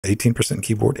18%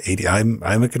 keyboard, 80. I'm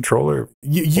a controller.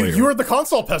 You're the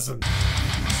console peasant.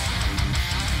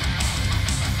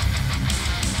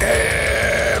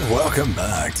 And welcome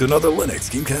back to another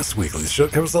Linux Gamecast Weekly. The show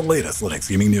covers the latest Linux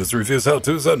gaming news, reviews,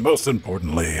 how-tos, and most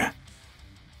importantly,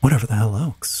 whatever the hell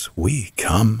else we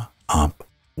come up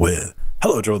with.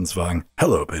 Hello, Jordan Svang.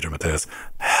 Hello, Pedro Mateus.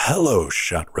 Hello,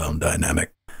 Shot Realm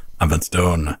Dynamic. I'm Vince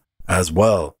Stone as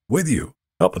well, with you,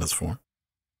 helping us form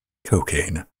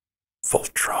Cocaine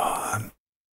Voltron.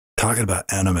 Talking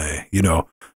about anime, you know,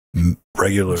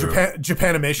 regular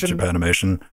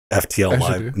Japanimation. FTL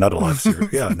Live, not a live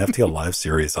series. Yeah, an FTL Live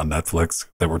series on Netflix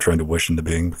that we're trying to wish into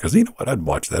being, because you know what? I'd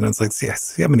watch that. And it's like,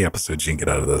 see how many episodes you can get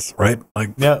out of this, right?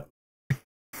 Like, yeah.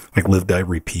 Like Live, Die,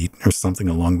 Repeat or something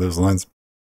along those lines.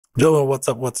 Joe, what's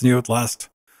up? What's new? Last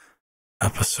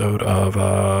episode of,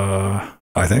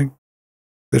 I think,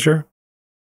 this year?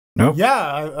 Nope.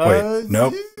 Yeah. Wait,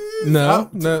 nope. No.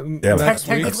 Yeah,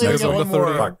 technically, we get one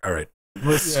more. Fuck, all right.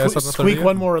 Squeak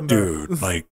one more in there. Dude,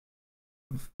 like,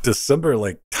 December,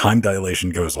 like, time dilation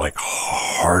goes, like,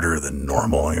 harder than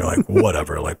normal. And you're like,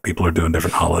 whatever. Like, people are doing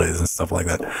different holidays and stuff like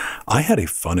that. I had a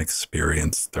fun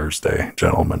experience Thursday,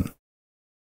 gentlemen.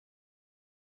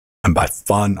 And by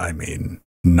fun, I mean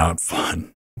not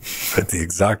fun, but the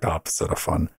exact opposite of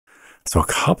fun. So a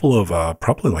couple of,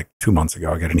 probably like 2 months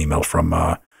ago, I got an email from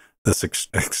this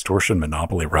extortion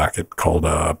monopoly racket called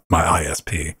my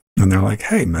ISP. And they're like,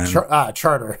 hey, man.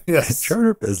 Charter. Yes.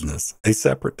 Charter Business, a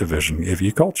separate division. If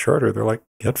you call Charter, they're like,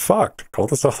 get fucked. Call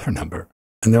this other number.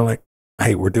 And they're like,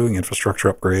 hey, we're doing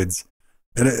infrastructure upgrades.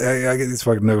 And I get these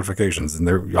fucking notifications, and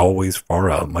they're always far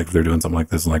out. Like, they're doing something like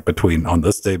this, like on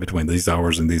this day, between these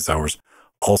hours and these hours.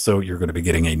 Also, you're going to be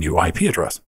getting a new IP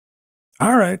address.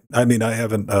 All right. I mean, I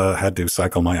haven't had to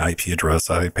cycle my IP address.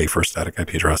 I pay for a static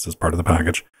IP address as part of the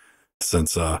package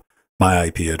since my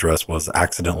IP address was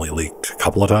accidentally leaked a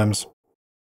couple of times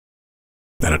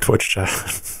in a Twitch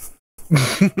chat.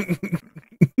 And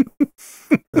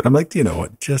I'm like, you know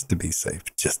what? Just to be safe.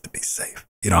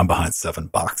 You know, I'm behind 7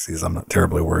 boxes. I'm not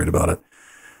terribly worried about it.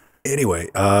 Anyway,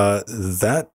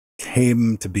 that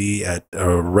came to be at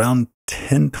around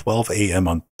 10:12 a.m.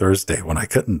 on Thursday when I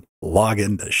couldn't log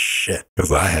into shit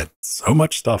because I had so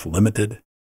much stuff limited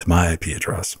to my IP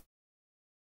address.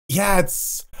 Yeah,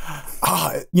 it's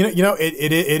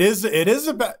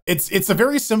it's a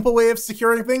very simple way of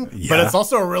securing things, but it's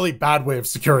also a really bad way of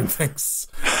securing things.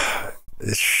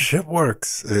 Shit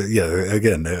works.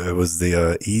 Again, it was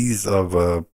the ease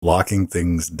of locking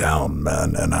things down,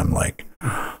 man. And I'm like,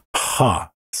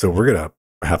 so we're gonna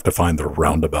have to find the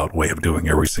roundabout way of doing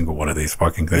every single one of these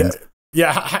fucking things.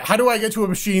 Yeah. How do I get to a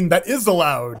machine that is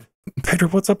allowed? Pedro,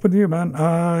 what's up with you,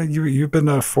 man? You've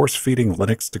been force feeding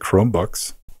Linux to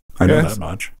Chromebooks. I know that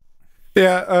much.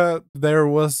 Yeah, there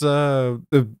was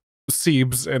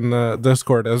Siebes in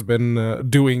Discord has been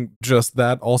doing just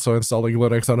that, also installing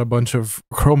Linux on a bunch of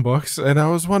Chromebooks, and I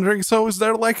was wondering, so is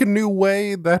there like a new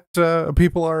way that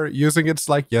people are using it? It's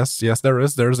like, yes, there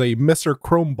is. There's a Mr.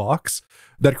 Chromebox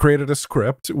that created a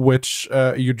script, which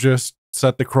you just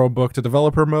set the Chromebook to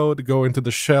developer mode, go into the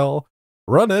shell,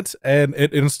 run it, and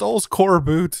it installs Core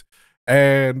Boot,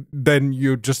 and then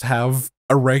you just have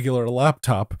a regular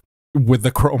laptop with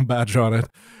the Chrome badge on it.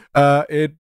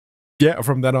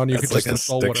 From then on, you can just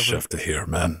install whatever. It's like a stick shift to here,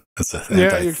 man. It's an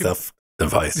anti-theft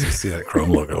device. You see that Chrome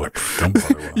logo, like, don't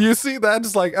bother with it. You see that,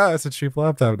 it's like, it's a cheap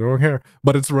laptop, don't care.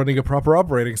 But it's running a proper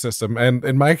operating system. And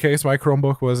in my case, my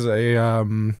Chromebook was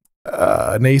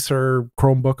an Acer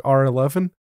Chromebook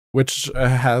R11, which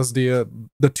has the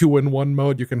 2-in-1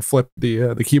 mode. You can flip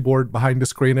the keyboard behind the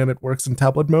screen, and it works in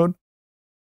tablet mode,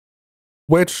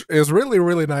 which is really,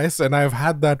 really nice. And I've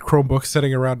had that Chromebook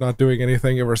sitting around not doing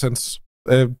anything ever since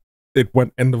it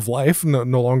went end of life,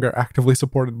 no longer actively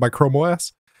supported by Chrome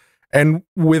OS. And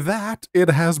with that, it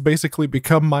has basically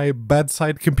become my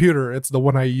bedside computer. It's the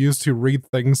one I use to read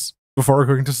things before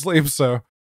going to sleep. So,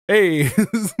 hey.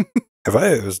 If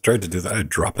I was tried to do that, I'd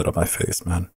drop it on my face,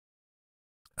 man.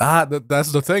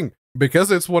 That's the thing.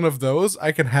 Because it's one of those,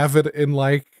 I can have it in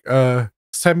like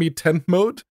semi-tent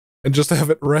mode and just have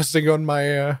it resting on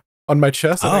my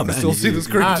chest, and I can still see the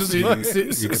screen. So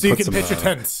you can pitch a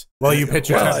tent while you pitch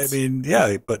your tent. I mean,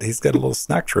 yeah, but he's got a little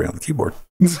snack tray on the keyboard.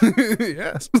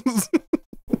 Yes.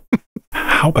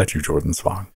 How about you, Jordan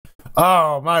Svang?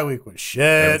 Oh, my week was shit.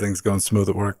 Everything's going smooth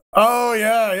at work. Oh,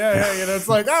 yeah. You know, it's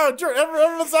like,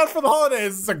 everyone's out for the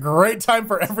holidays. It's a great time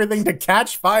for everything to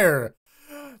catch fire.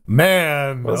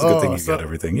 Man. Well, it's a good thing you got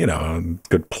everything, you know,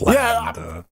 good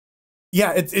plan.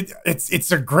 Yeah,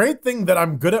 it's a great thing that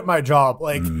I'm good at my job.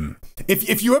 Like,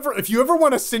 if you ever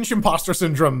want to cinch imposter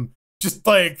syndrome, just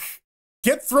like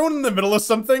get thrown in the middle of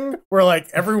something where like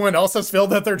everyone else has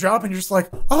failed at their job, and you're just like,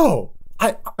 oh,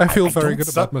 I feel very good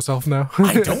about myself now.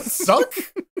 I don't suck.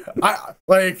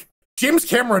 Like James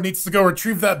Cameron needs to go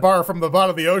retrieve that bar from the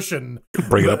bottom of the ocean,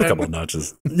 bring it up a couple of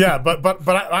notches. Yeah, but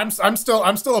I'm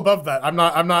still above that.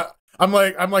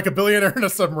 I'm like a billionaire in a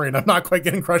submarine. I'm not quite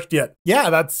getting crushed yet. Yeah,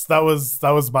 that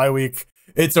was my week.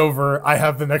 It's over. I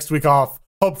have the next week off,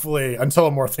 hopefully,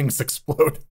 until more things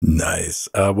explode. Nice.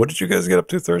 What did you guys get up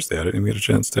to Thursday? I didn't even get a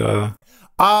chance to.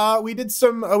 We did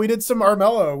some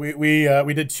Armello.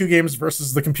 We did 2 games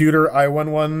versus the computer. I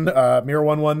won one. Mirror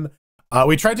won one.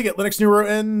 We tried to get Linux Neuro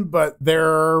in, but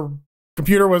their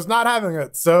computer was not having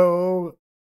it. So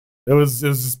it was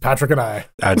just Patrick and I.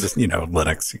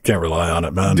 Linux. You can't rely on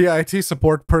it, man. The IT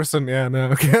support person, can't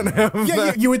have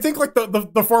that. You would think like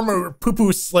the former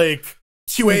poo-poos like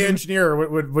QA engineer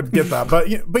would get that, but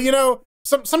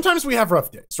sometimes we have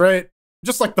rough days, right?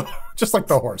 Just like the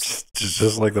horse.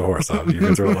 Just like the horse. You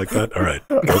can throw it like that. All right.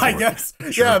 I guess.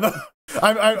 Sure. Yeah.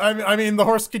 I mean, the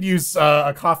horse could use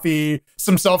a coffee,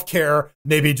 some self-care,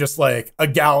 maybe just like a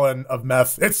gallon of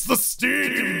meth. It's the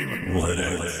Steam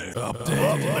Update of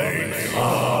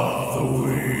the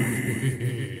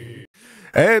week.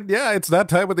 And yeah, it's that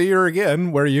time of the year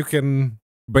again where you can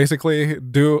basically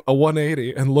do a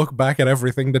 180 and look back at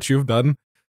everything that you've done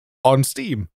on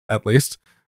Steam, at least.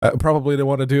 Probably don't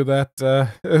want to do that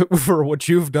for what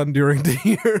you've done during the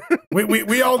year.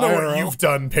 we all know what you've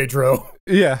done, Pedro.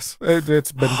 Yes,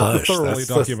 it's been thoroughly that's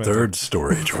documented. The third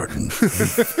story, Jordan.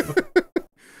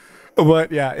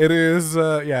 But yeah, it is.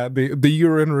 The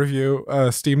year in review.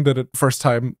 Steam did it first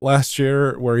time last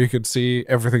year, where you could see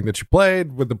everything that you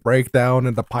played with the breakdown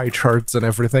and the pie charts and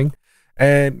everything.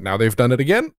 And now they've done it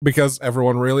again because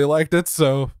everyone really liked it.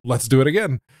 So let's do it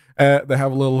again. They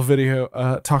have a little video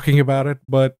talking about it,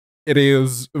 but it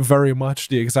is very much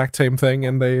the exact same thing,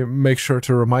 and they make sure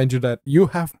to remind you that you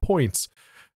have points.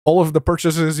 All of the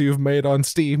purchases you've made on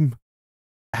Steam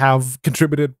have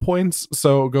contributed points,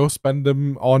 so go spend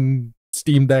them on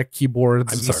Steam Deck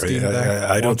keyboards. I'm sorry, Steam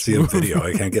Deck I don't see a video.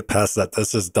 I can't get past that.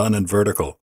 This is done in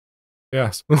vertical.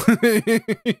 Yes.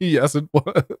 Yes, it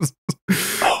was.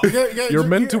 You're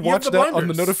meant to watch that on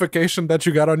the notification that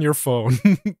you got on your phone.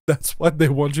 That's what they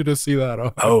want you to see that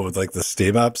on. Oh, like the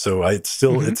Steam app? So it's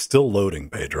still loading,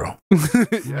 Pedro.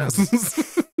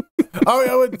 Yes. Oh,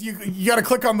 yeah, you got to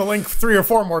click on the link 3 or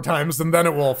 4 more times, and then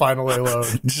it will finally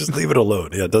load. Just leave it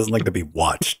alone. Yeah, it doesn't like to be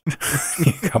watched.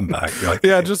 You come back. You're like,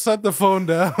 yeah, just set the phone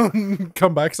down,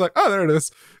 come back. It's like, oh, there it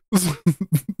is.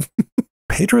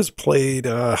 Pedro's played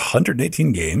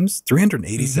 118 games,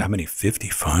 380,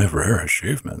 55 rare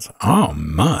achievements. Oh,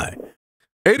 my.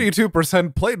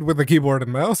 82% played with the keyboard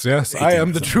and mouse. Yes, I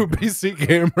am the true PC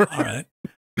gamer. All right.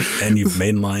 And you've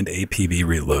mainlined APB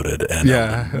Reloaded. And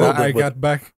yeah, I got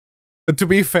back. To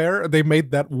be fair, they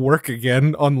made that work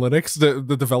again on Linux. The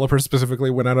developers specifically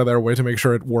went out of their way to make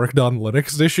sure it worked on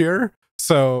Linux this year.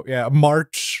 So yeah,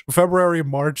 February,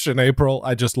 March, and April,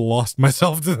 I just lost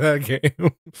myself to that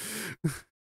game.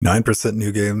 9%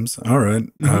 new games. All right.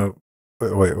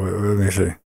 Wait, let me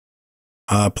see.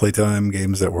 Playtime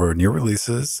games that were new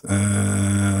releases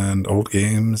and old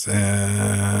games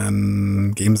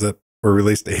and games that were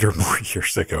released 8 or more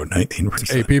years ago.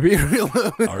 19%. APB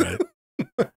Reloaded. All right.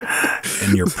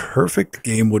 And your perfect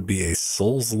game would be a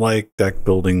Souls-like deck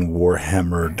building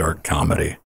Warhammer dark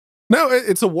comedy. No,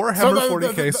 it's a Warhammer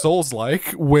 40k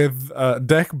Souls-like with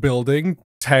deck building,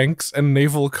 tanks, and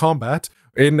naval combat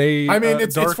in a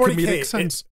it's dark 40K. comedic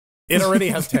sense. It already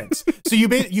has tanks. So you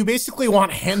basically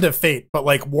want Hand of Fate, but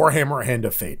like Warhammer Hand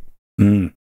of Fate.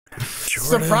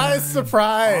 Surprise,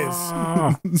 surprise.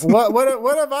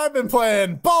 What have I been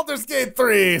playing? Baldur's Gate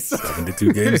 3.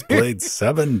 72 games played,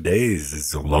 7 days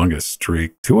is the longest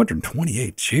streak. 228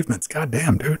 achievements.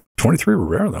 Goddamn, dude. 23 were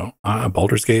rare, though.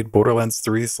 Baldur's Gate, Borderlands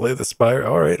 3, Slay the Spire.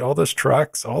 All right, all those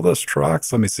tracks. Let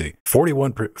me see.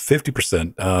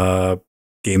 50%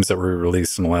 games that were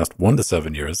released in the last 1 to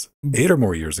 7 years. 8 or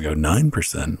more years ago,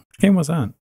 9%. Which game was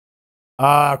that?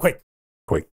 Quake.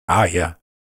 Yeah.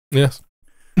 Yes.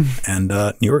 And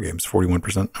newer games,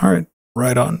 41%. All right,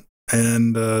 right on.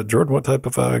 And Jordan, what type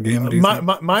of game do you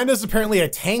think? Mine is apparently a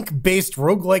tank-based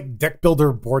roguelike deck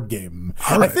builder board game.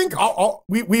 Right. I think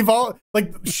we've all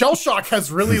like Shell Shock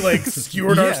has really like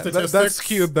skewed our statistics. That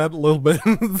skewed that a little bit.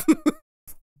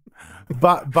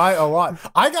 by a lot.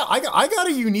 I got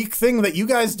a unique thing that you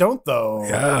guys don't, though.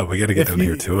 Yeah, we got to get down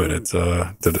here to it. It's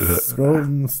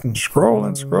scrolling.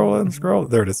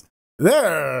 There it is.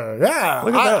 There, yeah.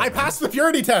 I passed the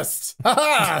purity test.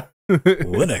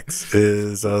 Linux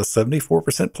is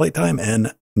 74% playtime,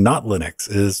 and not Linux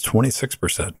is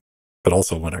 26%. but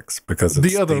also Linux because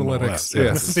it's the other Steam Linux. OS.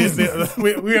 Yes.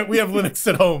 We have Linux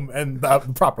at home and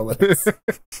proper Linux.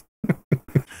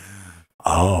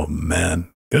 Oh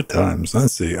man, good times.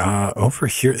 Let's see. Over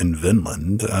here in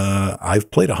Vinland,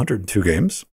 I've played 102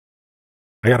 games.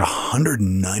 I got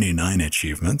 199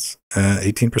 achievements,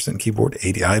 18% keyboard,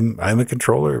 80. I'm a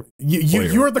controller.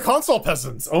 You are the console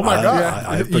peasants. Oh my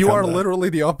god! Yeah, you are literally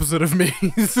the opposite of me.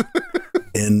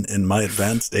 In my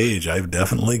advanced age, I've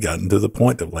definitely gotten to the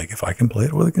point of like, if I can play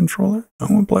it with a controller, I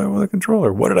want to play it with a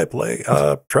controller. What did I play?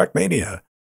 Trackmania,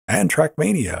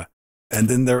 and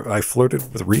then I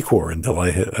flirted with Recore until I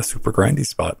hit a super grindy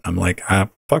spot. I'm like,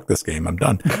 fuck this game, I'm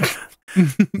done.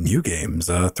 New games,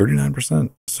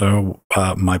 39%. So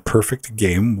my perfect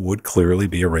game would clearly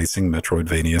be a racing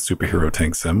Metroidvania superhero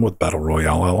tank sim with battle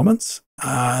royale elements,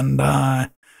 and yeah,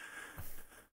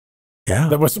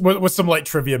 that was with some light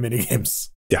trivia mini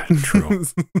games. Yeah, true.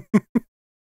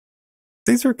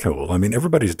 These are cool. I mean,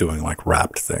 everybody's doing like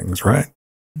wrapped things, right?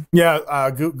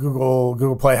 Yeah,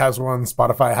 Google Play has one.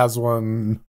 Spotify has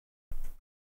one.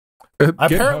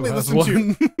 Apparently,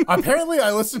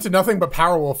 I listened to nothing but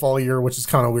Powerwolf all year, which is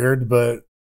kind of weird. But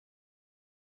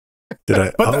did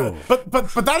I?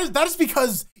 But that is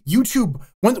because YouTube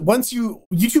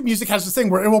YouTube Music has this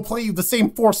thing where it will play you the same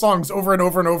 4 songs over and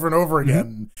over and over and over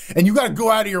again, and you got to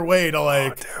go out of your way to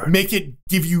like make it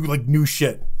give you like new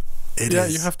shit.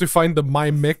 You have to find the My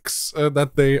Mix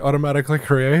that they automatically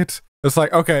create. It's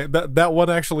like, okay, that one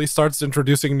actually starts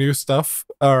introducing new stuff.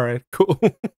 All right, cool.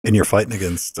 And you're fighting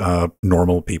against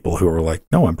normal people who are like,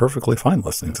 no, I'm perfectly fine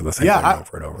listening to the same thing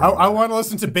over and over. I want to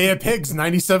listen to Bay of Pigs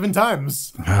 97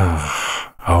 times.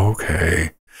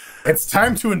 Okay. It's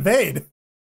time to invade.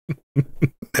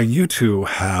 Now, you two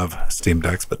have Steam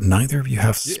Decks, but neither of you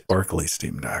have sparkly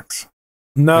Steam Decks.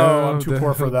 No, I'm too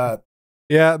poor for that.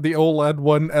 Yeah, the OLED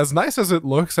one, as nice as it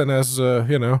looks and as,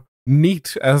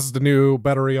 neat as the new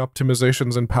battery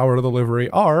optimizations and power delivery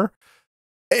are,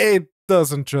 it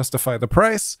doesn't justify the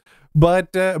price.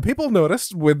 But people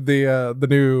noticed with the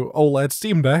new OLED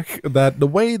Steam Deck that the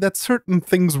way that certain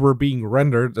things were being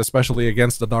rendered, especially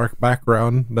against the dark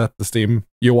background that the Steam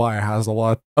UI has a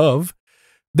lot of,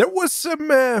 there was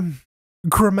some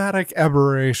chromatic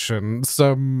aberration,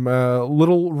 some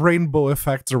little rainbow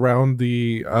effects around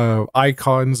the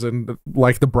icons, and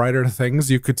like the brighter things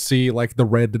you could see like the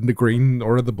red and the green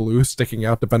or the blue sticking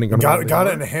out depending on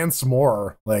gotta enhance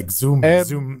more, like zoom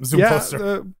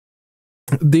closer.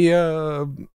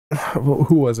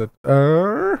 Who was it,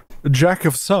 Jack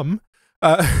of Some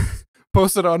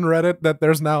posted on Reddit that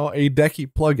there's now a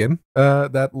Decky plugin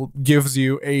that gives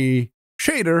you a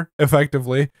shader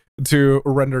effectively to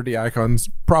render the icons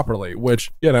properly, which,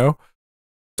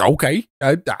 okay,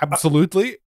 I'm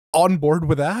absolutely on board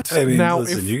with that. I mean, now,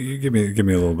 listen, you give me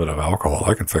a little bit of alcohol,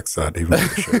 I can fix that even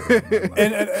with the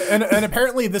shader. and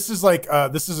apparently this is like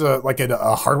a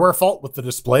hardware fault with the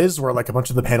displays, where like a bunch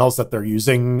of the panels that they're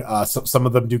using, some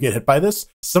of them do get hit by this,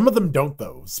 some of them don't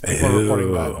though. People are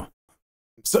reporting that.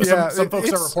 So some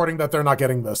folks are reporting that they're not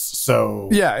getting this. So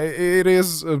yeah, it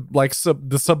is like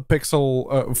the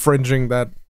subpixel fringing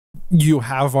that you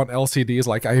have on LCDs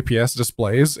like IPS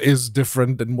displays is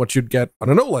different than what you'd get on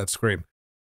an OLED screen.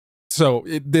 So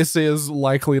this is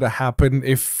likely to happen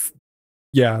if,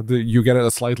 you get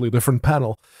a slightly different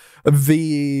panel.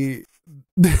 The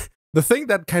thing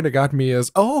that kind of got me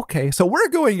is, okay, so we're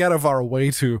going out of our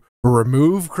way to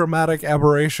remove chromatic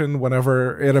aberration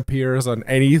whenever it appears on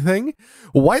anything.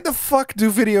 Why the fuck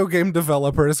do video game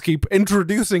developers keep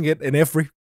introducing it in every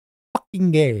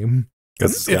fucking game?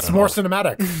 It's more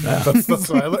cinematic. That's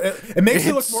why it makes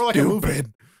it look more like a movie.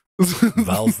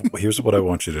 Valve, here's what I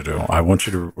want you to do. I want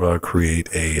you to create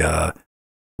a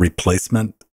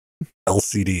replacement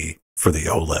LCD for the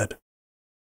OLED.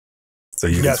 So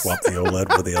you can swap the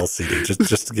OLED with the LCD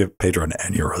just to give Pedro an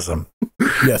aneurysm.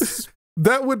 Yes.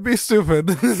 That would be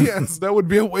stupid. Yes, that would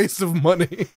be a waste of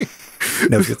money.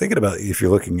 Now, if you're thinking about it, if you're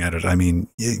looking at it, I mean,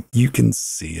 you can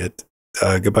see it.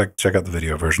 Go back, check out the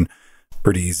video version.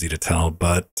 Pretty easy to tell.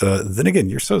 But then again,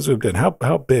 you're so zoomed in.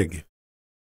 How big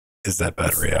is that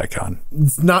battery icon?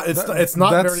 It's not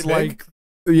very big.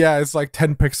 It's like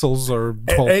 10 pixels or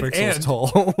 12 pixels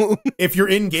tall. If you're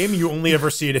in game, you only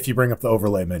ever see it if you bring up the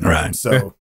overlay menu. Right.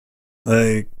 So,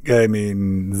 I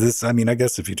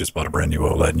guess if you just bought a brand new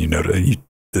OLED and you know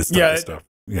this type of stuff.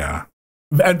 Yeah.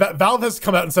 And Valve has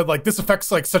come out and said like this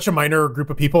affects like such a minor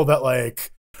group of people that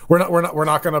like we're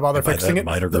not going to bother fixing it.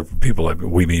 Minor group of people,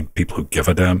 we mean people who give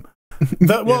a damn.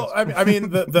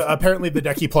 Apparently the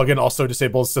Decky plugin also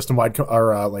disables system-wide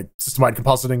system-wide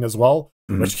compositing as well,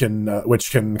 which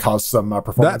can cause some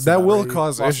performance. That will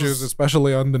cause issues,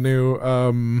 especially on the new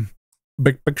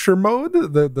big picture mode,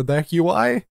 the deck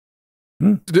UI.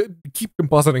 Keep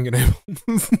compositing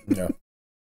enabled. Yeah.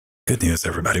 Good news,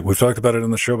 everybody. We've talked about it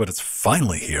on the show, but it's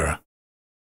finally here.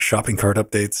 Shopping cart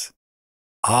updates.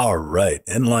 All right.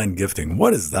 Inline gifting.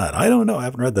 What is that? I don't know. I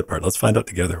haven't read that part. Let's find out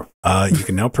together. You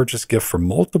can now purchase gift for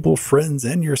multiple friends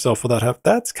and yourself without having.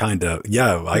 That's kind of,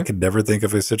 I could never think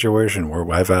of a situation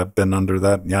where I've been under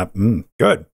that. Yeah.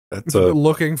 Good. That's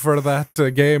looking for that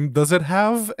game. Does it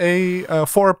have a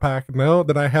 4-pack? No,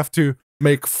 then I have to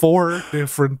make 4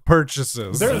 different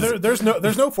purchases. There's no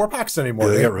 4-packs anymore.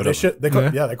 Yeah, they got rid of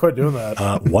them. They quit doing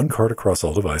that. One cart across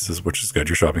all devices, which is good.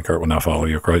 Your shopping cart will now follow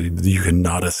you across. You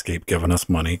cannot escape giving us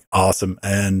money. Awesome.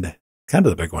 And kind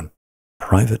of the big one,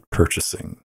 private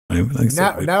purchasing.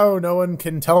 Now no one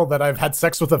can tell that I've had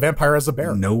sex with a vampire as a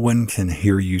bear. No one can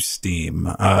hear you steam.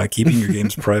 Keeping your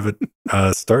games private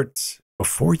starts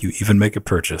before you even make a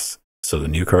purchase. So the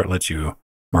new cart lets you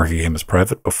mark a game as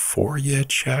private before you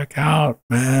check out,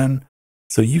 man.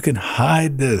 So you can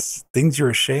hide this. Things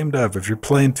you're ashamed of. If you're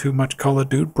playing too much Call of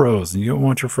Duty Bros and you don't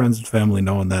want your friends and family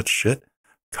knowing that shit,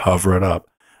 cover it up.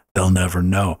 They'll never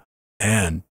know.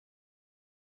 And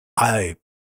I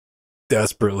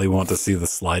desperately want to see the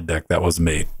slide deck that was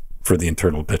made for the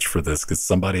internal pitch for this, because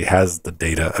somebody has the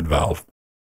data at Valve.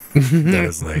 That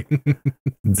is like,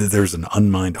 there's an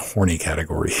unmined horny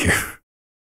category here.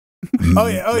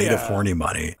 Made of horny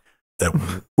money that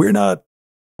we're not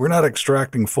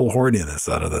extracting full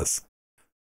horniness out of this.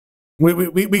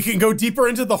 We can go deeper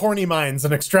into the horny mines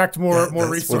and extract more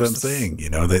resources. That's what I'm saying. You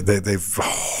know, they've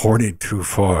hornied too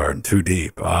far and too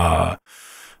deep.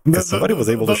 Somebody was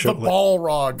able to show the ball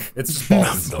rog. It's just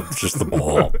balls. No, just the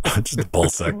ball, just the ball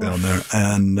sack down there,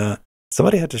 and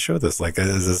somebody had to show this like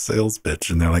as a sales pitch,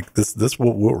 and they're like, "This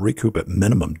will recoup at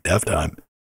minimum dev time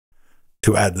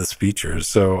to add this feature."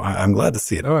 So I'm glad to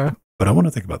see it. Oh, yeah. But I want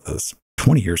to think about this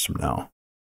 20 years from now,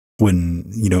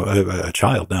 when a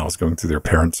child now is going through their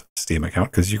parents' Steam account,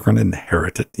 because you're going to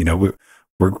inherit it. You know,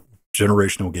 we're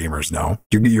generational gamers now.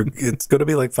 It's going to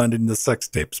be like finding the sex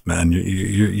tapes, man.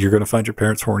 You're going to find your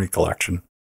parents' horny collection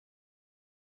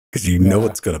because you know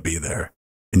it's going to be there,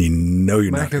 and you know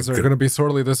you're not. Kids are going to be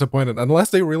sorely disappointed unless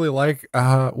they really like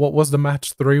what was the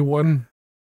match 3 one?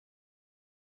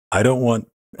 I don't want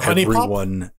Honey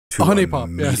everyone to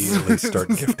immediately start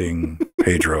gifting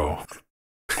Pedro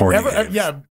horny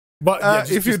games.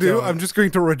 But if you do, I'm just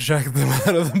going to reject them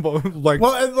out of the boat.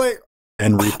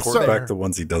 And report back the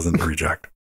ones he doesn't reject.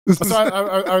 So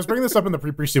I was bringing this up in the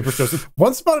pre-super shows.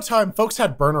 Once upon a time, folks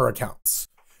had burner accounts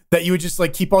that you would just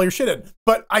like keep all your shit in.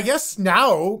 But I guess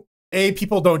now, A,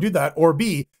 people don't do that, or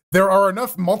B, there are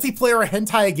enough multiplayer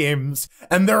hentai games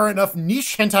and there are enough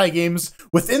niche hentai games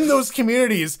within those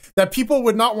communities that people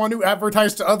would not want to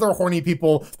advertise to other horny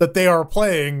people that they are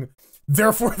playing.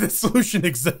 Therefore, this solution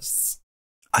exists.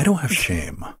 I don't have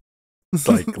shame.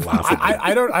 Like laughing.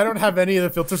 I don't have any of the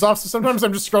filters off, so sometimes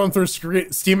I'm just scrolling through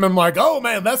Steam and I'm like, oh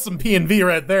man, that's some P&V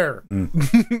right there.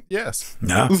 Yes.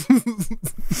 Yeah.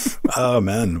 Oh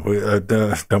man,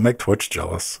 don't make Twitch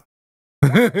jealous.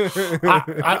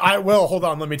 I will. Hold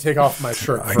on, let me take off my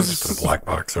shirt. I can just put a black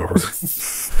box over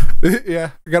it. Yeah,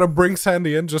 you gotta bring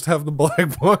Sandy in, just have the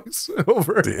black box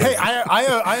over it. Hey,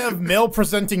 I have male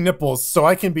presenting nipples, so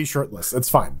I can be shirtless. It's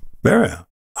fine. There, yeah.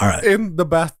 All right. In the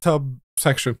bathtub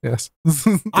section, yes.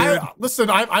 Listen,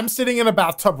 I'm sitting in a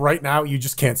bathtub right now. You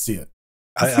just can't see it.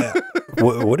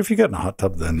 What if you got in a hot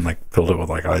tub, then like filled it with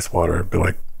like ice water and be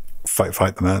like,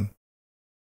 fight the man?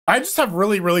 I just have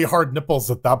really, really hard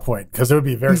nipples at that point because it would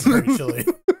be very, very chilly.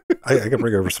 I could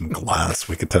bring over some glass.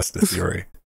 We could test the theory.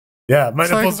 Yeah, my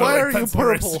nipples why are you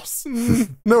purple?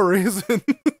 No reason.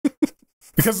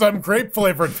 Because I'm grape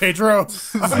flavored, Pedro.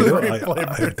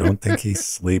 I don't think he's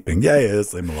sleeping. Yeah, he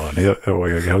is. Leave him alone.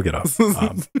 He'll get up.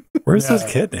 Where's his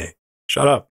kidney? Shut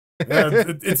up. Yeah,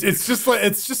 it's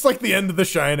just like the end of The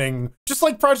Shining, just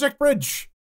like Project Bridge.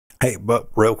 Hey, but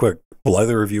real quick, will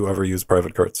either of you ever use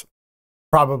private carts?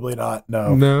 Probably not.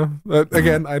 No.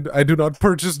 Again, I do not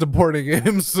purchase the porting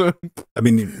games. So. I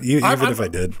mean, even if I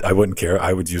did, I wouldn't care.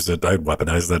 I would use it. I'd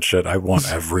weaponize that shit. I want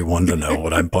everyone to know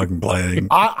what I'm fucking playing.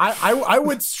 I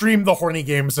would stream the horny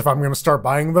games if I'm going to start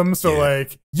buying them. So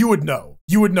like, you would know.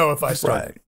 You would know if I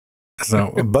started. Right.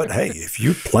 So, but hey, if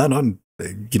you plan on,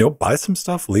 buy some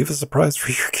stuff, leave a surprise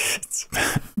for your kids.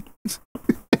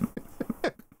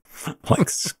 Like.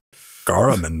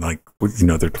 Scar them and their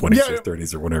 20s or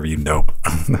 30s or whatever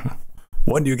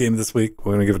One new game this week.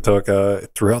 We're going to give a talk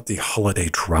throughout the holiday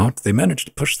drought. They managed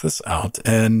to push this out,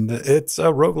 and it's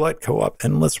a roguelite co-op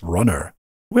endless runner.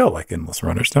 We all like endless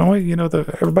runners, don't we? You know,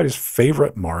 everybody's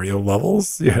favorite Mario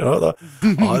levels, you know, the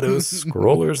auto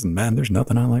scrollers. And man, there's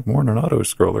nothing I like more than an auto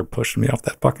scroller pushing me off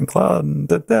that fucking cloud and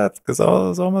to death because I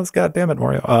was almost, goddamn it,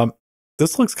 Mario.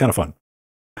 This looks kind of fun.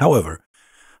 However,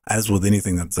 as with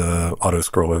anything that's a auto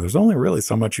scroller, there's only really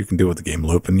so much you can do with the game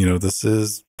loop. And, you know, this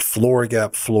is floor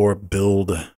gap, floor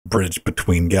build, bridge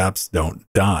between gaps, don't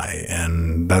die.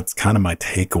 And that's kind of my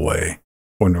takeaway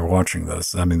when we're watching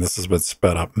this. I mean, this has been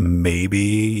sped up maybe,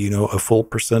 you know, a full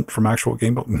 % from actual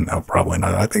game. No, probably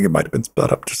not. I think it might have been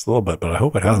sped up just a little bit, but I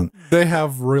hope it hasn't. They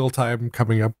have real time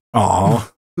coming up.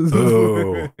 Aw.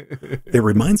 Oh. It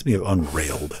reminds me of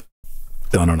Unrailed,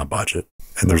 done on a budget.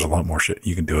 And there's a lot more shit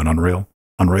you can do in Unrailed,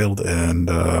 and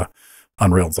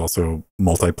Unrailed's also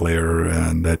multiplayer,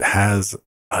 and it has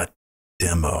a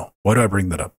demo. Why do I bring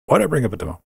that up? Why do I bring up a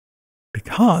demo?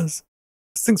 Because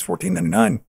this thing's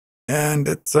 $14.99, and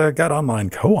it's got online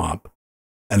co-op,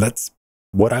 and that's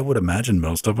what I would imagine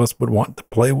most of us would want to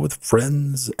play with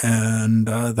friends, and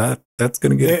that's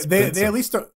going to get expensive.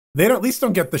 They at least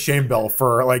don't get the shame bell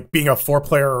for like being a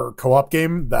 4-player co-op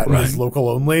game that is local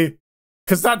only.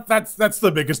 Because that's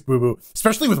the biggest boo-boo,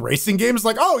 especially with racing games.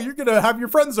 Like, oh, you're gonna have your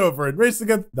friends over and race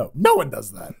against. No one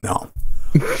does that. No.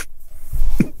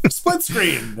 Split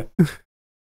screen.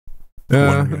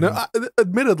 No,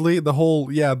 admittedly, the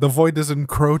void is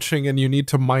encroaching and you need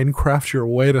to Minecraft your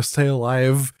way to stay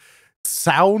alive.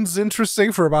 Sounds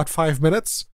interesting for about 5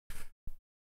 minutes.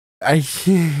 I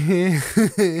mean,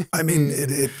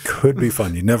 it could be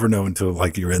fun. You never know until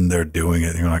like you're in there doing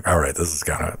it and you're like, all right, this is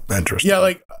kind of interesting. Yeah,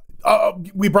 like.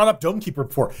 We brought up Domekeeper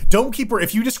before. Domekeeper,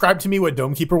 if you described to me what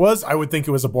Domekeeper was, I would think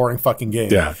it was a boring fucking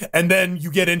game. Yeah. And then you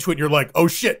get into it and you're like, oh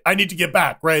shit, I need to get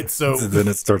back, right? So then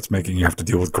it starts making you have to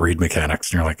deal with greed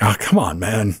mechanics and you're like, oh, come on,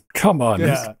 man. Come on.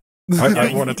 Yeah.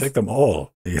 I want to take them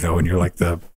all, you know, and you're like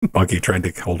the monkey trying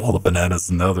to hold all the bananas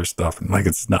and the other stuff and like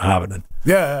it's not happening.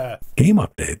 Yeah. Game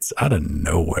updates out of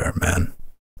nowhere, man.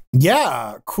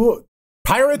 Yeah, cool.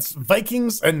 Pirates,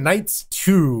 Vikings, and Knights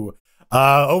 2.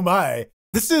 Oh my.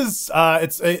 This is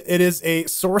it is a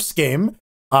Source game.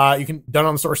 You can done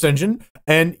on the Source engine,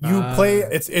 and you play.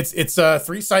 It's a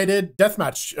 3-sided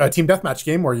deathmatch, team deathmatch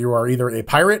game where you are either a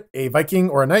pirate, a Viking,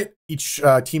 or a knight. Each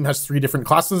team has 3 different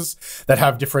classes that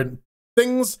have different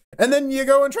things, and then you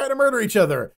go and try to murder each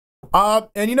other.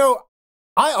 And you know,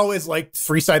 I always liked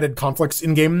 3-sided conflicts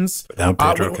in games. But now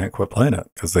Pedro can't quit playing it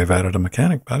because they've added a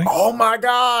mechanic, buddy. Oh my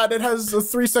god, it has a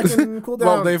 3-second cooldown.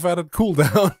 Well, they've added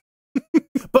cooldown.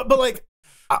 but like.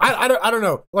 I don't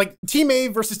know. Like Team A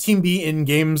versus Team B in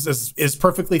games is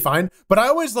perfectly fine, but I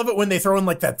always love it when they throw in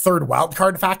like that third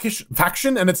wildcard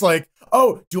faction, and it's like,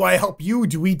 oh, do I help you?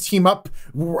 Do we team up?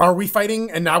 Are we fighting?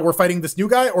 And now we're fighting this new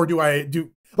guy, or do I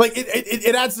do like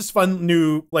it adds this fun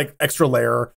new like extra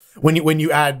layer when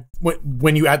you add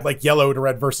like yellow to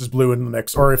red versus blue in the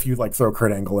mix, or if you like throw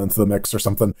crit angle into the mix or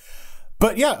something.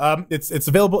 But yeah, it's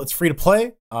available. It's free to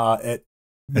play.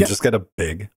 Just get a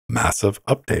big, massive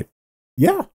update.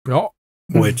 Yeah. Oh.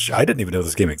 Which I didn't even know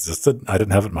this game existed. I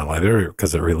didn't have it in my library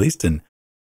because it released in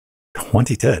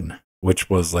 2010, which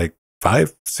was like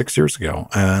 5-6 years ago.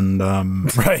 And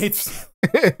right.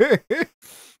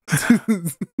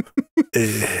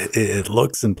 it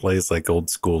looks and plays like old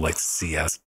school like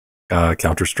CS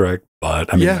Counter-Strike,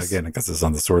 but I mean again, I guess it's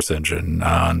on the Source engine,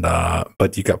 and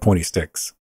but you got pointy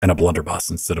sticks and a blunderbuss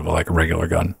instead of like a regular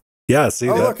gun. Yeah, see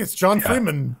that? Look, it's John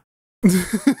Freeman.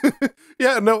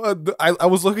 Yeah, no, I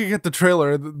was looking at the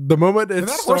trailer. The moment it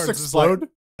starts, explode?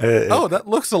 Oh, that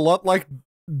looks a lot like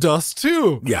Dust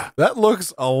 2. Yeah. That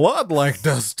looks a lot like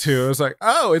Dust 2. It's like,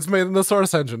 oh, it's made in the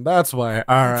Source engine. That's why.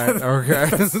 All right, okay.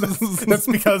 That's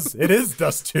because it is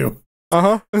Dust 2.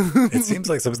 Uh-huh. It seems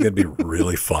like something's going to be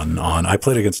really fun on. I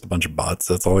played against a bunch of bots.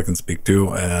 That's all I can speak to.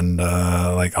 And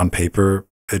like on paper,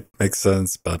 it makes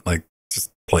sense, but like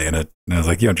just playing it, and I was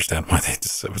like, you understand why they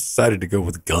decided to go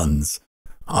with guns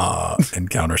in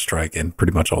Counter-Strike and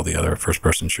pretty much all the other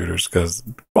first-person shooters, because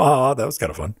that was kind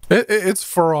of fun. It's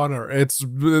For Honor. It's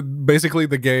basically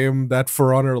the game that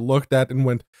For Honor looked at and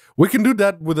went, we can do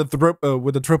that with a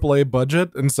AAA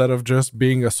budget instead of just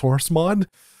being a Source mod.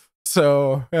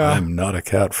 So yeah. I'm not a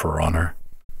cat, For Honor.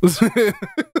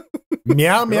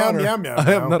 Meow, meow, meow, meow.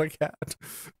 I am not a cat.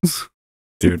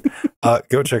 Dude,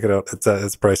 go check it out.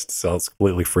 It's priced to sell. It's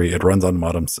completely free. It runs on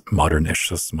modern-ish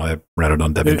system. I ran it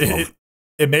on Debian 12.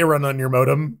 It may run on your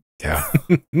modem. Yeah.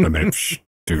 I mean,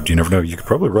 dude, you never know. You could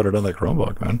probably run it on that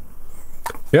Chromebook, man.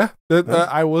 Yeah.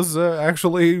 I was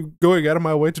actually going out of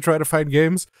my way to try to find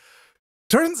games.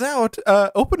 Turns out,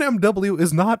 OpenMW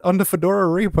is not on the Fedora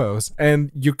repos,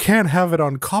 and you can't have it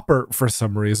on Copper for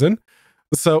some reason.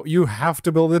 So you have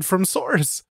to build it from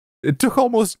source. It took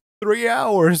almost 3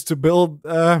 hours to build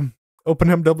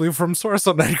OpenMW from source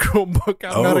on that Chromebook.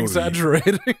 I'm not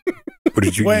exaggerating. What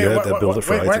did you had to build it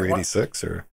for i386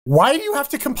 or? Why do you have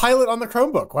to compile it on the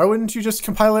Chromebook? Why wouldn't you just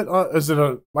compile it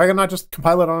on, why not just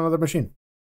compile it on another machine?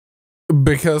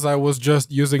 Because I was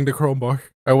just using the Chromebook.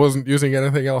 I wasn't using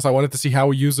anything else. I wanted to see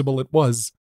how usable it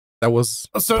was. That was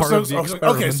part of the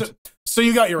experiment. Okay, so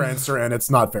you got your answer, and it's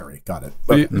not very. Got it.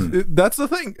 But, that's the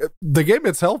thing. The game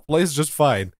itself plays just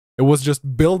fine. It was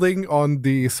just building on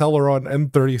the Celeron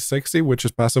N3060, which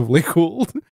is passively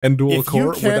cooled and dual core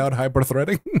without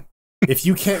hyper-threading. If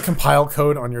you can't compile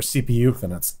code on your CPU,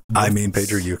 then it's... I mean,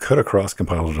 Pedro, you could have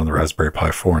cross-compiled it on the Raspberry Pi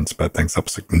 4 and sped things up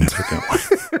significantly.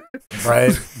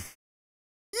 Right?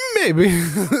 Maybe.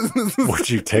 Would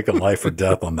you take a life or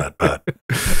death on that bet?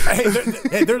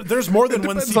 There's more than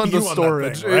one CPU on the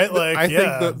storage, on that thing, right? I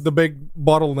think the big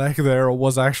bottleneck there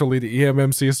was actually the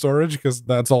eMMC storage, because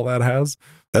that's all that has.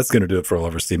 That's going to do it for all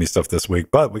of our Steamy stuff this week,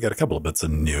 but we got a couple of bits of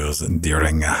news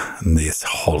during this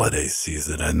holiday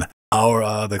season, and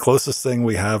the closest thing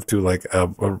we have to like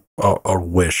a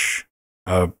wish,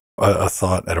 a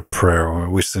thought and a prayer, where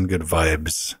we send good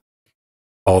vibes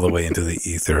all the way into the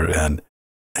ether, and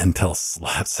Intel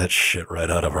slaps that shit right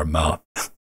out of our mouth.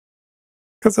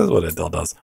 Because that's what Intel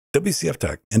does. WCF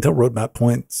Tech, Intel roadmap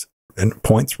points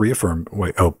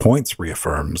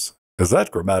reaffirms. Is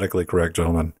that grammatically correct,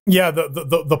 gentlemen? Yeah, the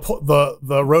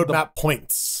roadmap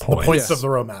points. The points of the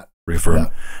roadmap. Reaffirm. Yeah.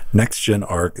 Next Gen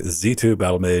Arc Z2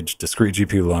 Battlemage discrete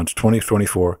GPU launch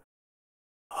 2024.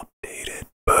 Updated.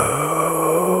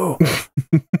 Boo.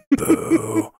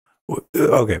 Boo.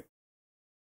 Okay.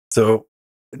 So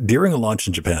during a launch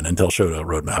in Japan, Intel showed a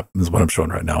roadmap. This is what I'm showing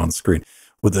right now on the screen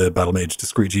with the Battlemage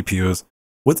discrete GPUs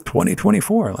with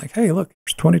 2024. Like, hey, look,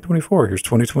 here's 2024. Here's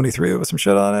 2023 with some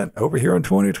shit on it. Over here in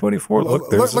 2024,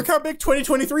 look how big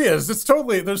 2023 is. There's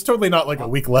totally not like a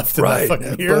week left in that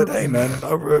fucking year. But hey,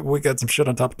 man, we got some shit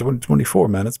on top of 2024,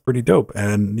 man. It's pretty dope.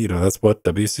 And that's what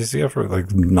WCCF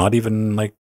like, not even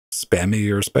like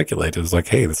spammy or speculated. It's like,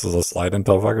 hey, this is a slide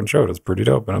Intel fucking showed. It's pretty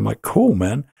dope. And I'm like, cool,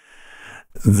 man.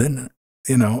 Then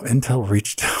Intel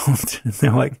reached out and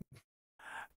they're like,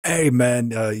 hey, man,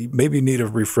 maybe you need a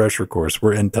refresher course.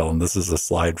 We're Intel, and this is a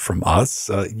slide from us.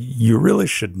 You really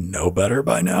should know better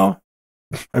by now.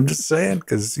 I'm just saying,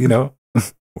 because,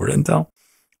 we're Intel.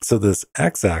 So this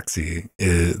x-axis,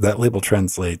 that label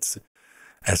translates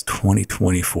as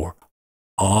 2024.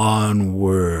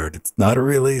 Onward. It's not a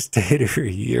release date or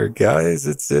year, guys.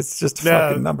 It's just a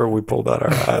fucking number we pulled out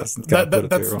our ass.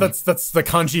 That's the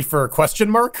kanji for question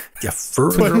mark. Yeah,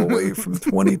 further away from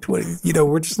 2020.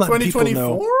 We're just letting people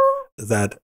know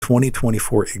that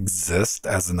 2024 exists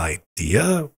as an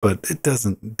idea, but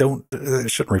it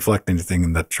shouldn't reflect anything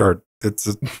in that chart. It's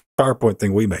a PowerPoint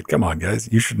thing we made. Come on, guys,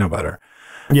 you should know better.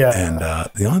 Yeah. And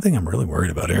the only thing I'm really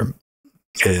worried about here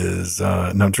is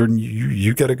now, Jordan,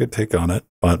 you get a good take on it,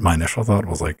 but my initial thought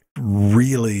was like,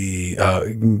 really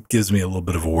gives me a little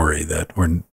bit of a worry that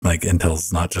we're like,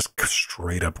 Intel's not just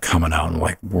straight up coming out and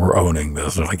like, we're owning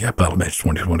this. They're like, yeah, Battlemage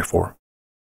 2024.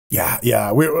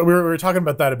 Yeah. We were talking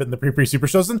about that a bit in the pre-super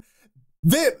shows, and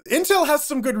Intel has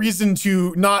some good reason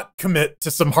to not commit to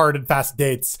some hard and fast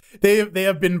dates. They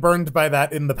have been burned by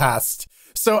that in the past.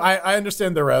 So I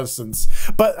understand their reticence,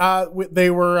 but they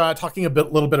were talking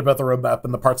little bit about the roadmap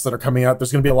and the parts that are coming out.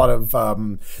 There's going to be a lot of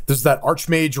there's that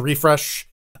Archmage refresh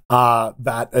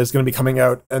that is going to be coming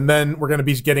out, and then we're going to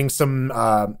be getting some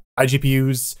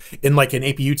iGPUs in like an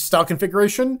APU style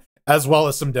configuration, as well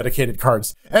as some dedicated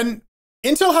cards. And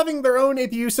Intel having their own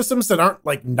APU systems that aren't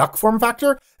like NUC form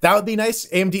factor, that would be nice.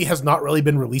 AMD has not really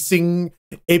been releasing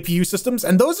APU systems,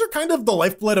 and those are kind of the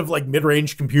lifeblood of like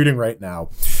mid-range computing right now.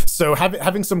 So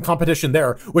having some competition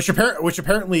there, which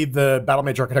apparently the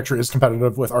Battlemage architecture is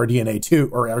competitive with RDNA 2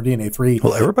 or RDNA 3.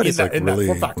 Well, everybody's like, really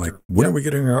like, when are we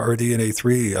getting our RDNA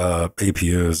 3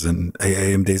 APUs? And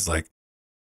AMD's like,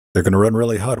 they're going to run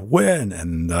really hot. When?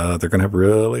 And they're going to have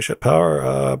really shit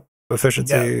power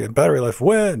efficiency and battery life.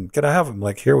 When can I have them?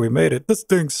 Like, here, we made it. This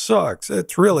thing sucks.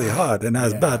 It's really hot and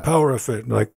has bad power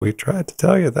efficiency. Like, we tried to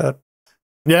tell you that.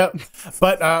 Yeah,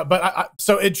 but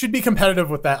so it should be competitive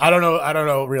with that. I don't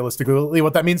know realistically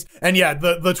what that means. And yeah,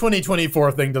 the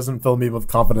 2024 thing doesn't fill me with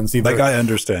confidence either. Like, I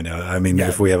understand. I mean,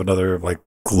 if we have another like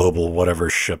global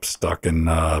whatever ship stuck in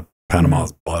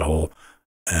Panama's butthole,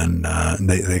 and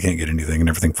they can't get anything, and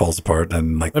everything falls apart,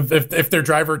 and like if their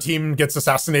driver team gets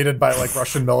assassinated by like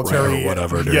Russian military, or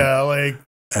whatever, dude. Yeah, like,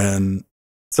 and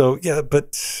so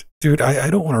but dude, I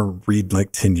don't want to read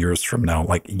like 10 years from now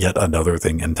like yet another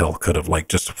thing Intel could have like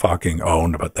just fucking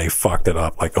owned, but they fucked it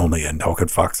up. Like, only Intel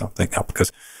could fuck something up,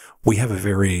 because we have a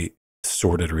very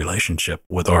sordid relationship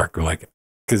with ARC. Like,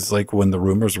 because like when the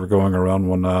rumors were going around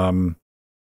when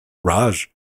Raj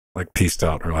like pieced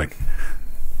out, or like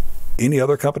any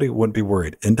other company wouldn't be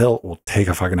worried. Intel will take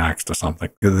a fucking axe to something.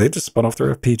 They just spun off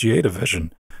their FPGA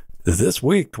division this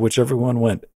week, to which everyone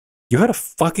went, "You had a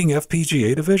fucking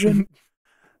FPGA division?"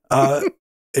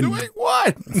 Doing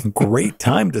what? Great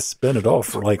time to spin it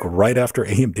off, like right after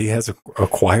AMD has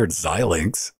acquired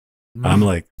Xilinx. I'm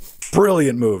like,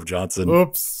 brilliant move, Johnson.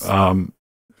 Oops. The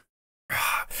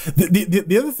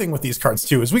other thing with these cards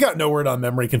too is we got no word on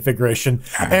memory configuration,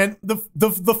 and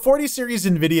the 40 series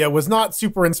NVIDIA was not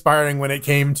super inspiring when it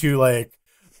came to like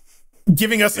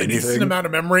giving us a decent amount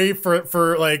of memory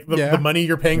for like the money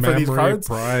you're paying for these cards.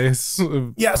 Price.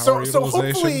 Yeah, so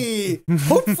hopefully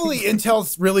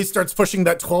Intel really starts pushing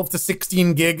that 12 to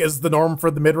 16 gig as the norm for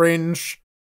the mid range.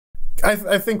 I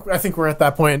think we're at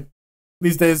that point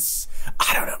these days.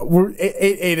 I don't know. We're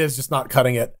 8 is just not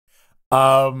cutting it.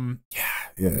 Yeah.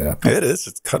 It is.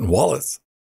 It's cutting wallets.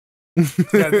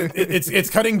 It's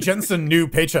cutting Jensen new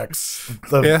paychecks.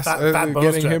 Yes, fat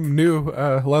getting check. him new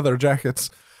leather jackets.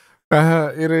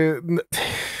 It's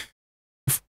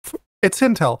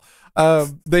Intel.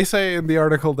 They say in the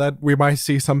article that we might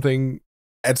see something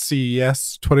at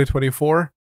CES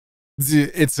 2024.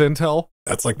 It's Intel.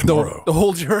 That's like tomorrow.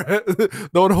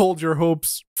 Don't hold your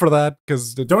hopes for that,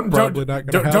 because don't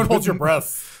hold your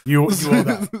breath. You owe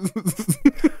that.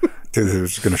 Dude, they're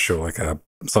just gonna show like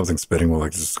something spinning with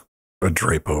like just a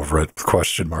drape over it,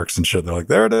 question marks and shit. They're like,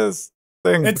 there it is.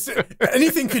 Thing. It's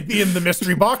anything could be in the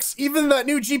mystery box, even that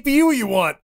new GPU you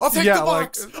want. I'll take the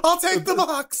box. I'll take the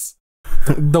box.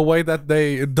 The way that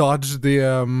they dodged the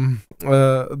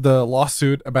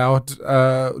lawsuit about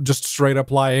just straight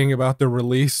up lying about the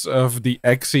release of the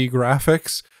XE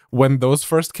graphics when those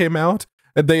first came out,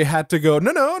 they had to go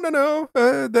no.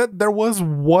 That there was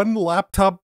one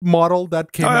laptop model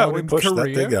that came out in Korea.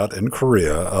 That thing out in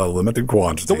Korea, limited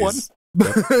quantities. The one.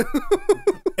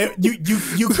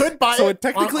 You could buy so it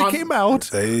technically came out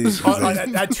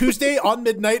at Tuesday on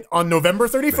midnight on November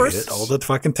 31st. Hit all the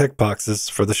fucking tech boxes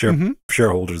for the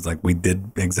shareholders. Like, we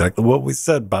did exactly what we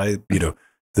said by,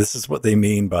 this is what they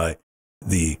mean by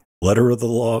the letter of the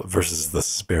law versus the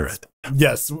spirit.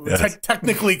 Yes.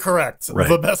 Technically correct. Right.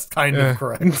 The best kind of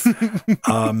correct.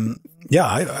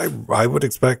 I would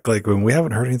expect, like, when we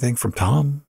haven't heard anything from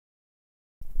Tom,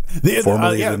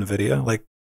 formerly of NVIDIA, like,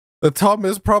 Tom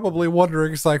is probably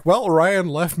wondering, it's like, well, Ryan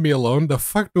left me alone. The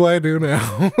fuck do I do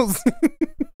now?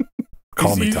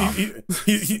 Call me Tom.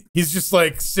 He's just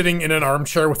like sitting in an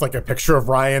armchair with like a picture of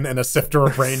Ryan and a sifter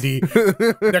of brandy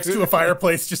next to a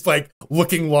fireplace, just like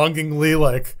looking longingly,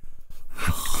 like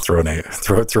throwing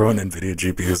NVIDIA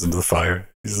GPUs into the fire.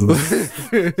 Just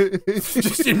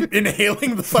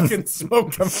inhaling the fucking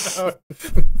smoke coming out.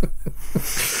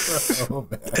 Oh,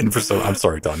 and I'm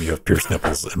sorry, Tom, you have pierced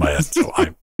nipples in my head, so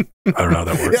I don't know how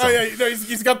that works. Yeah.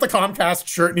 He's got the Comcast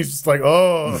shirt, and he's just like,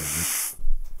 oh.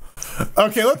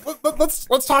 Okay,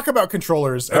 let's talk about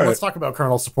controllers, and let's talk about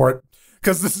kernel support,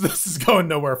 because this is going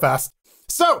nowhere fast.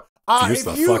 So, use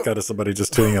the fuck out of somebody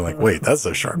just tuning in, like, wait, that's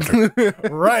a sharp turn.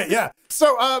 Right? Yeah.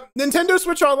 So, Nintendo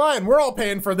Switch Online, we're all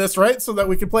paying for this, right? So that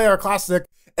we can play our classic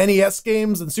NES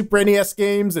games and Super NES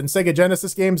games and Sega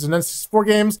Genesis games and N64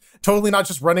 games. Totally not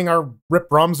just running our RIP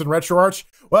ROMs and RetroArch.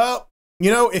 Well,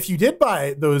 if you did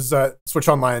buy those Switch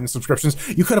Online subscriptions,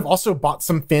 you could have also bought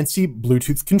some fancy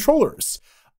Bluetooth controllers,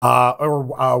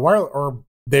 or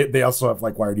they also have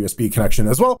like wired USB connection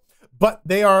as well. But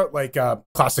they are like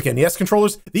classic NES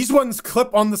controllers. These ones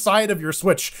clip on the side of your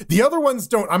Switch. The other ones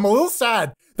don't. I'm a little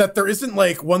sad that there isn't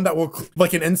like one that will,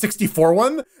 like an N64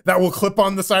 one that will clip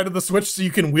on the side of the Switch so you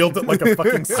can wield it like a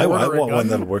fucking sword. I want one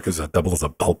that'll work as double as a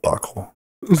belt buckle.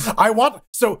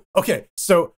 So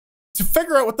to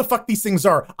figure out what the fuck these things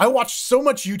are, I watched so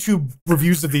much YouTube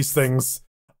reviews of these things.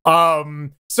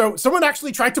 So someone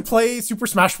actually tried to play Super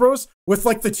Smash Bros. With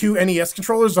like the two NES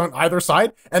controllers on either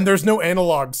side, and there's no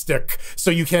analog stick, so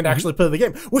you can't actually play the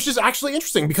game, which is actually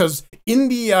interesting because in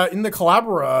the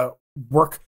Collabora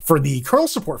work for the kernel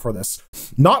support for this,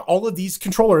 not all of these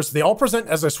controllers, they all present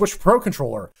as a Switch Pro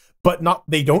controller, but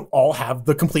they don't all have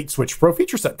the complete Switch Pro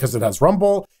feature set, because it has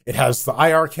Rumble, it has the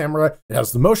IR camera, it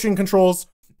has the motion controls,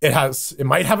 it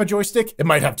might have a joystick, it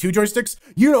might have two joysticks,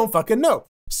 you don't fucking know.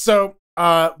 So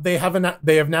they have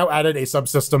now added a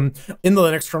subsystem in the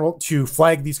Linux kernel to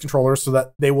flag these controllers so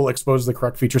that they will expose the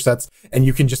correct feature sets, and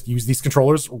you can just use these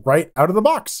controllers right out of the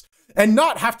box and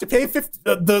not have to pay the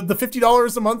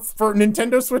 $50 a month for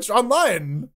Nintendo Switch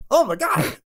Online. Oh my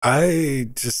god! I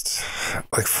just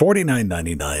like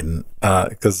 $49.99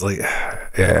 because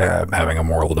I'm having a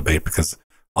moral debate, because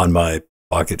on my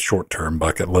short-term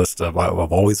bucket list of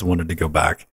I've always wanted to go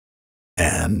back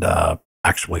and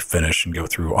actually finish and go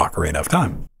through Ocarina of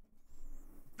Time.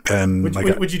 And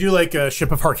would you do like a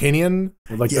Ship of Harkanian?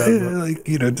 Like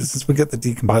since we get the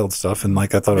decompiled stuff, and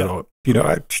like I thought,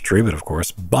 I'd stream it, of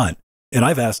course, but. And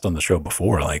I've asked on the show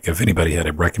before, like, if anybody had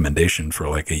a recommendation for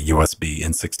like a USB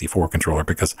N64 controller,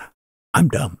 because I'm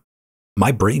dumb.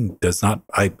 My brain does not,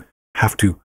 I have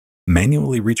to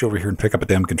manually reach over here and pick up a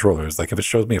damn controller. It's like, if it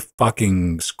shows me a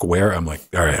fucking square, I'm like,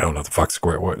 all right, I don't know the fuck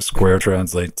square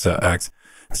translates to X.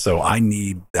 So I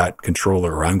need that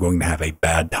controller or I'm going to have a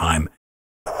bad time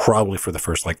probably for the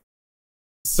first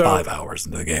 5 hours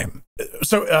into the game.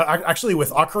 So actually, with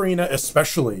Ocarina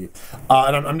especially,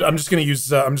 and I'm just going to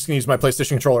use my PlayStation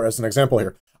controller as an example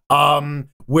here.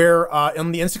 Where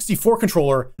on the N64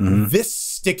 controller, this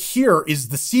stick here is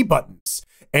the C buttons,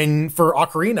 and for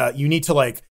Ocarina, you need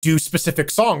to do specific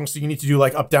songs. So you need to do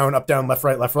up, down, left,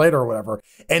 right, or whatever.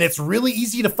 And it's really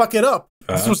easy to fuck it up.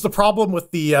 This was the problem with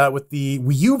the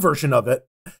Wii U version of it.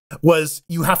 Was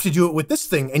you have to do it with this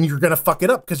thing, and you're gonna fuck it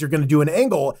up because you're gonna do an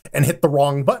angle and hit the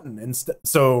wrong button instead.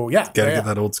 So yeah, gotta get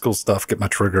that old school stuff, get my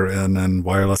trigger in and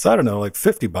wireless. I don't know,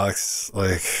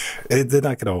 $50. Then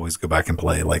I could always go back and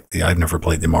play I've never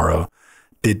played the Mario.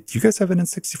 Did you guys have an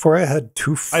N64? I had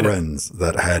two friends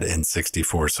that had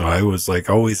N64, so I was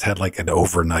always had an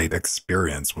overnight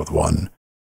experience with one.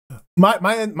 My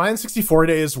N64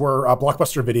 days were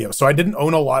Blockbuster Video, so I didn't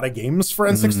own a lot of games for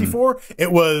N64.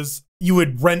 It was you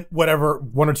would rent whatever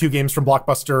 1 or 2 games from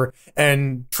Blockbuster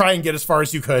and try and get as far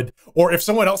as you could, or if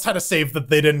someone else had a save that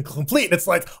they didn't complete, it's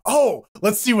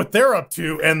let's see what they're up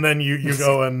to, and then you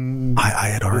go and. I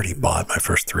had already bought my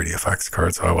first 3DFX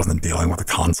card, so I wasn't dealing with the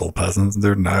console peasants.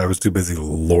 I was too busy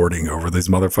lording over these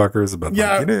motherfuckers. But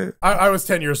I was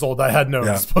 10 years old. I had no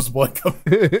disposable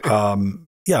income.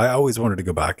 Yeah, I always wanted to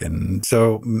go back, and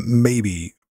so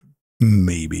maybe,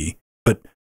 but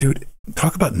dude,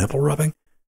 talk about nipple rubbing.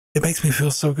 It makes me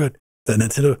feel so good that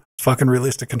Nintendo fucking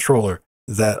released a controller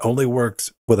that only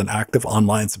works with an active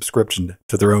online subscription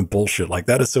to their own bullshit.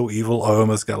 That is so evil. I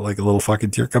almost got a little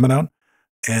fucking tear coming out.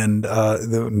 And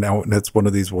now it's one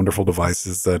of these wonderful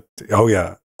devices that,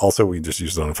 also we just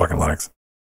use it on fucking Linux.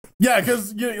 Yeah,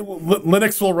 because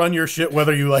Linux will run your shit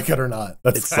whether you like it or not.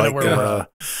 That's kind of where we're at.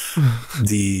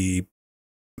 The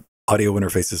audio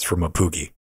interfaces from a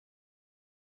Poogie.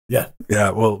 Yeah. Yeah,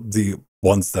 well, the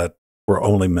ones that were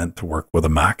only meant to work with a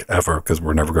Mac ever, because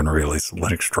we're never going to release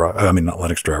Linux not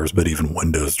Linux drivers, but even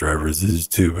Windows drivers is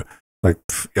too.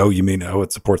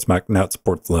 It supports Mac, now it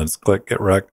supports Linux. Click, get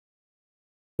wrecked.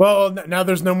 Well, now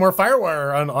there's no more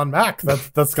FireWire on Mac.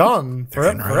 That's gone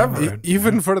forever.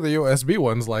 Even for the USB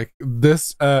ones,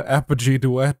 this Apogee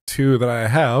Duet 2 that I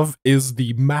have is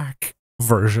the Mac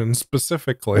version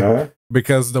specifically,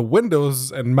 because the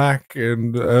Windows and Mac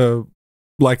and the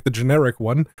generic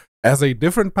one has a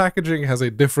different packaging, has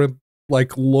a different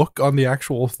look on the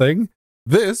actual thing.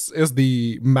 This is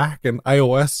the Mac and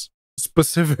iOS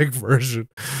specific version,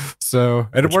 so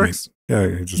and it works.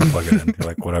 You just plug it in.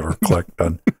 You're whatever, click,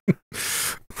 done.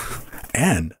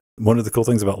 And one of the cool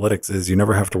things about Linux is you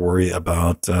never have to worry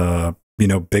about,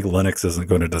 big Linux isn't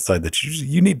going to decide that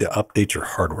you need to update your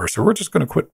hardware. So we're just going to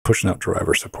quit pushing out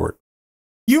driver support.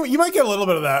 You might get a little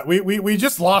bit of that. We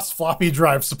just lost floppy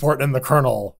drive support in the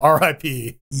kernel.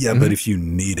 RIP. Yeah, but if you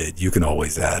need it, you can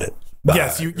always add it.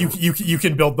 Yes, you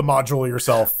can build the module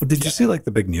yourself. But did you see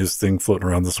the big news thing floating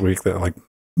around this week that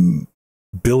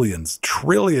billions,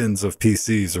 trillions of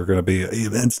PCs are going to be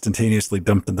instantaneously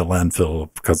dumped into landfill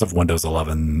because of Windows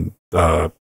 11.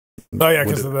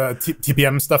 Because of the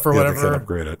TPM stuff or whatever. They can't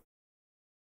upgrade it.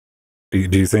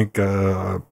 Do you think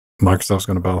Microsoft's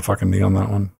going to bow the fucking knee on that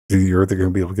one? Do you think they're going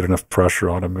to be able to get enough pressure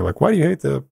on them? Be why do you hate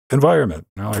the environment?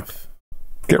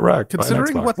 Get wrecked.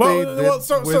 Considering what they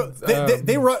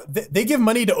give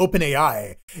money to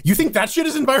OpenAI. You think that shit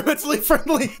is environmentally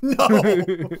friendly? No.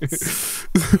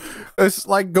 It's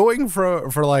going for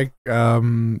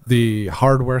the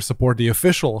hardware support, the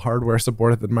official hardware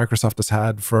support that Microsoft has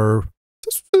had for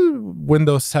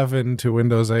Windows 7 to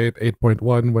Windows 8,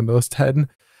 8.1, Windows 10.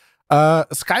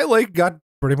 Skylake got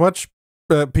pretty much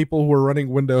people who were running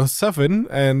Windows 7,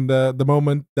 and the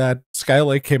moment that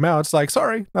Skylake came out, it's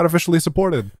sorry, not officially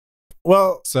supported.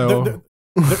 Well, so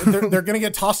they're going to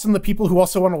get tossed in the people who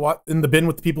also want to watch in the bin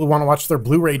with the people who want to watch their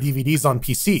Blu-ray DVDs on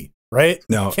PC, right?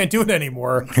 No, can't do it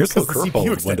anymore. Here's the curveball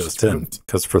with Windows 10,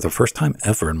 because for the first time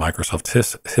ever in Microsoft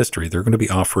history, they're going to be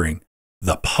offering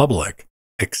the public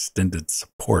extended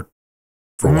support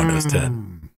for Windows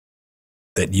 10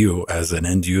 that you, as an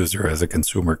end user, as a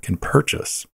consumer, can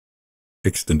purchase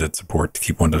extended support to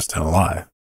keep Windows 10 alive.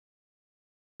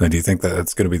 And do you think that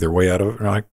it's going to be their way out of it?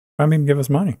 Like, I mean, give us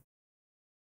money.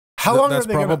 How long That's are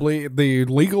they probably the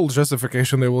legal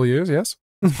justification they will use, yes?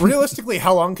 realistically,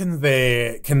 how long can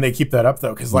they keep that up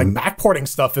though? Because like backporting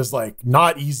stuff is like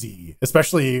not easy,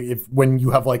 especially when you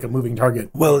have like a moving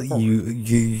target. Well,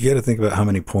 you got to think about how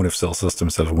many point of sale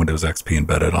systems have Windows XP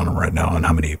embedded on them right now, and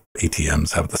how many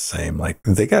ATMs have the same. Like,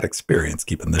 they got experience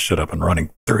keeping this shit up and running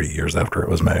 30 years after it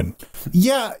was made.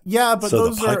 Yeah, but so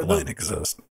those the pipeline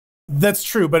exists. That's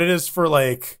true, but it is for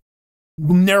like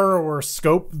narrower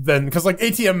scope than, because like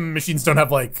ATM machines don't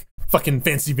have like fucking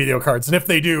fancy video cards, and if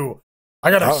they do, I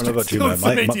don't know about you, man.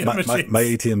 My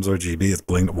ATM's RGB. It's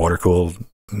blinked, water cooled.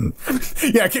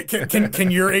 Yeah, can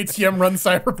your ATM run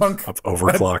Cyberpunk? I've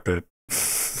overclocked it.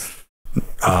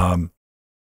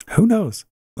 Who knows?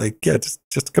 Like, yeah,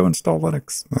 just go install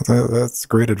Linux. That's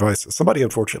great advice. Somebody,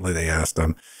 unfortunately, they asked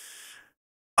on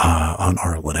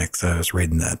our Linux, I was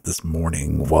reading that this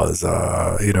morning, was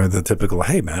the typical,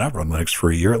 hey man, I've run Linux for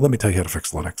a year. Let me tell you how to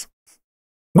fix Linux.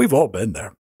 We've all been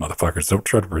there. Motherfuckers, don't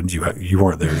try to pretend you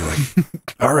weren't there. You're like,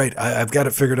 all right, I've got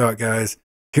it figured out, guys.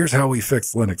 Here's how we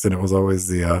fix Linux. And it was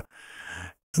always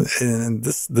and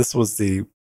this was and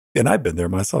I've been there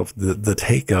myself, the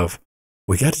take of,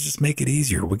 we got to just make it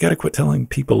easier. We got to quit telling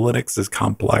people Linux is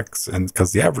complex, and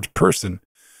because the average person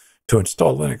to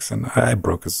install Linux, and I had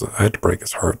to break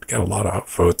his heart. Got a lot of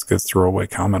votes, good throwaway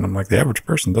comment. I'm like, the average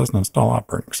person doesn't install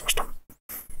operating system.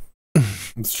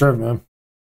 It's true, man.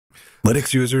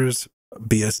 Linux users,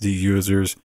 BSD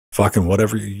users, fucking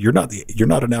whatever. You're not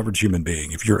an average human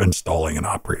being if you're installing an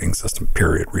operating system,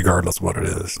 period, regardless of what it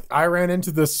is. I ran into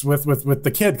this with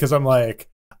the kid because I'm like,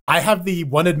 I have the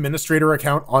one administrator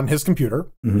account on his computer.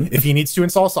 Mm-hmm. If he needs to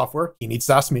install software, he needs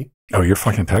to ask me. Oh, you're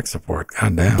fucking tech support.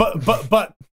 God damn.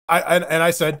 But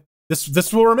I said,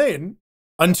 this will remain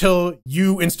until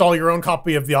you install your own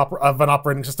copy of an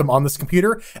operating system on this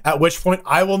computer, at which point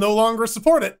I will no longer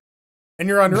support it. And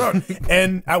you're on your own.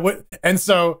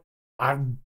 So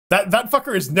that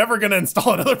fucker is never going to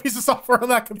install another piece of software on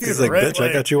that computer. He's like, right? bitch,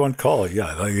 I got you on call.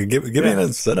 Yeah, like, give me an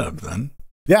incentive then.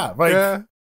 Yeah, like, yeah.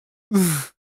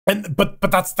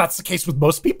 But that's the case with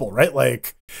most people, right?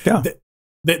 Like, yeah,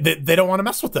 they don't want to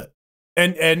mess with it,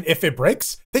 and if it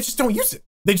breaks, they just don't use it.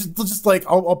 They'll just like,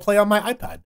 I'll play on my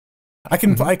iPad. I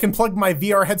can plug my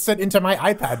VR headset into my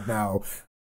iPad now.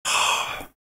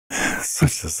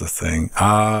 Such is the thing.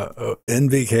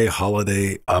 NVK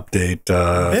holiday update.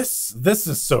 This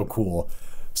is so cool.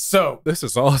 So this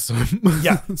is awesome.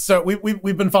 Yeah. So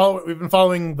we've been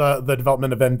following the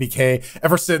development of NVK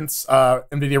ever since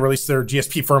NVIDIA released their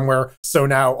GSP firmware. So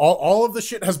now all of the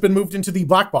shit has been moved into the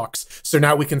black box. So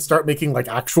now we can start making like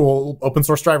actual open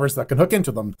source drivers that can hook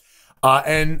into them.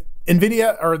 And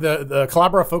NVIDIA, or the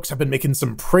Collabora folks, have been making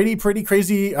some pretty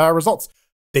crazy results.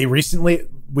 They recently,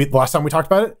 the last time we talked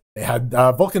about it, they had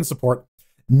Vulkan support.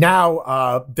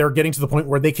 Now they're getting to the point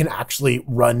where they can actually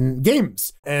run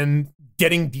games and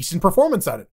getting decent performance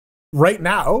at it. Right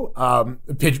now,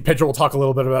 Pedro will talk a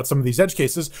little bit about some of these edge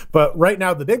cases, but right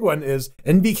now the big one is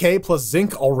NVK plus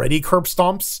Zinc already curb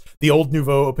stomps the old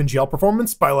Nouveau OpenGL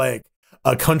performance by like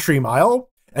a country mile.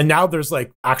 And now there's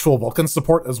like actual Vulkan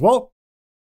support as well,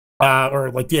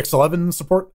 or like DX11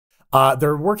 support.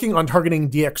 They're working on targeting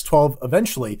DX12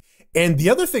 eventually. And the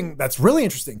other thing that's really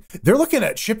interesting, they're looking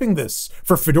at shipping this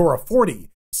for Fedora 40.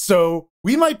 So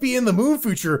we might be in the moon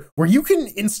future where you can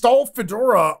install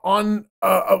Fedora on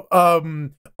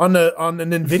an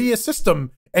NVIDIA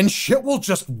system and shit will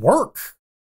just work.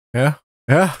 Yeah.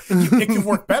 It can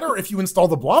work better if you install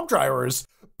the blob drivers,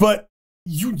 but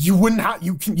you wouldn't have,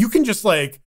 you can just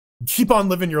like keep on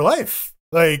living your life,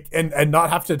 like, and not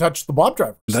have to touch the blob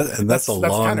drivers. That's a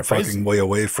long kind of fucking way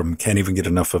away from can't even get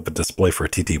enough of a display for a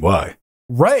TTY.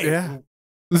 Right. Yeah.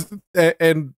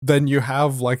 And then you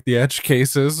have like the edge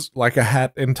cases, like a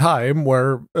Hat in Time,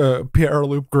 where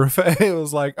Pierre-Luc Griffet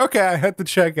was like, okay, I had to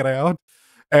check it out.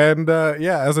 And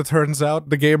as it turns out,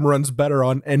 the game runs better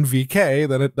on NVK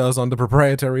than it does on the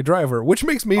proprietary driver, which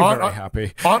makes me very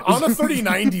happy. On a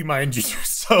 3090, mind you.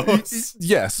 So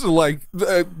yes, like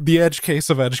the edge case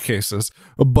of edge cases,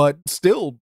 but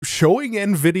still showing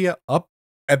NVIDIA up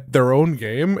at their own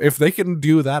game, if they can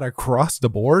do that across the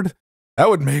board, that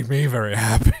would make me very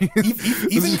happy.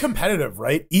 Even competitive,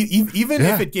 right? Even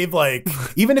if it gave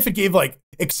like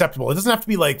acceptable, it doesn't have to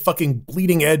be like fucking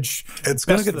bleeding edge. It's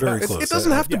gonna get very close. It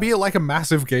doesn't have to be like a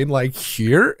massive gain like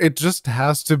here. It just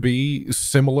has to be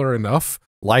similar enough,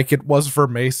 like it was for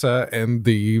Mesa and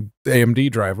the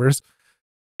AMD drivers.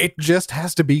 It just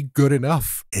has to be good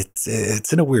enough.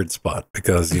 It's in a weird spot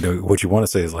because, you know, what you want to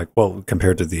say is like, well,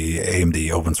 compared to the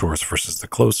AMD open source versus the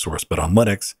closed source, but on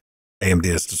Linux, AMD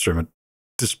has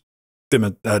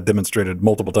demonstrated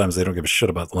multiple times they don't give a shit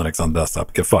about Linux on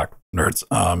desktop. Get fucked, nerds.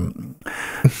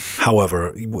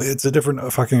 However, it's a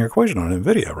different fucking equation on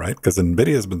NVIDIA, right? Because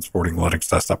NVIDIA has been supporting Linux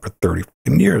desktop for 30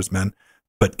 years, man.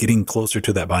 But getting closer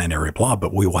to that binary blob,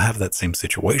 but we will have that same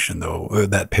situation, though,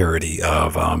 that parity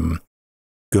of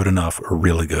good enough or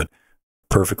really good,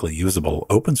 perfectly usable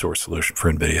open source solution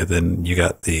for NVIDIA. Then you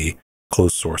got the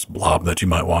closed source blob that you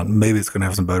might want. Maybe it's going to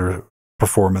have some better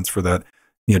performance for that.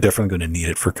 You're definitely going to need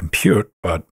it for compute,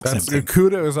 but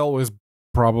CUDA is always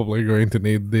probably going to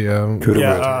need the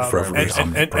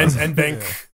CUDA and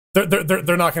Bank.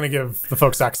 They're not going to give the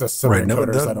folks access to their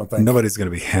coders, I don't think. Nobody's going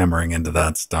to be hammering into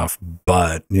that stuff.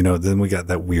 But, then we got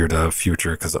that weird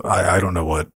future, because I don't know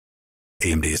what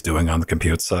AMD is doing on the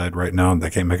compute side right now.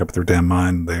 They can't make up their damn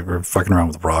mind. They were fucking around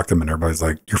with ROCm, and everybody's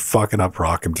like, you're fucking up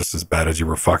ROCm just as bad as you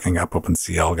were fucking up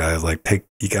OpenCL, guys. Like,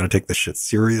 you got to take this shit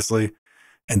seriously.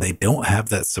 And they don't have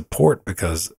that support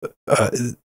because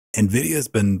NVIDIA has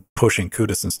been pushing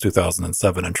CUDA since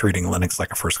 2007 and treating Linux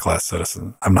like a first-class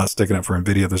citizen. I'm not sticking up for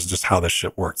NVIDIA. This is just how this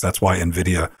shit works. That's why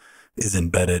NVIDIA is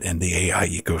embedded in the AI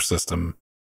ecosystem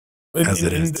in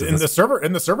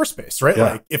the server space, right?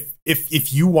 Yeah. Like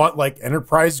if you want like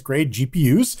enterprise grade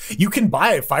GPUs, you can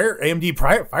buy AMD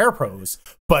Fire Pros,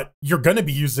 but you're gonna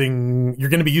be using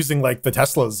like the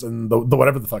Teslas and the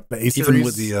whatever the fuck, the A series. Even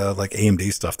with the like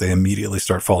AMD stuff, they immediately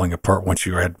start falling apart once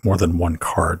you add more than one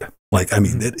card. Like, I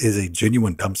mean, it is a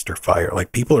genuine dumpster fire.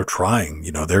 Like, people are trying,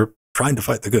 they're trying to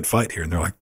fight the good fight here, and they're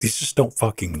like, these just don't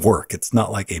fucking work. It's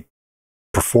not like a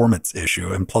performance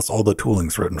issue, and plus all the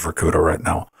tooling's written for CUDA right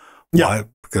now. Yeah. Why?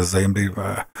 Because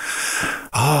AMD,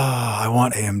 I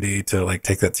want AMD to like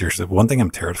take that seriously. One thing I'm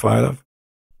terrified of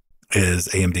is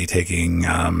AMD taking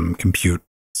compute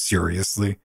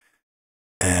seriously,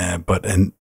 but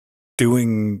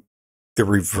doing the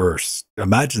reverse.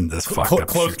 Imagine this fucked up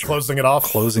closing it off,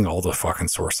 closing all the fucking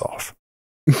source off,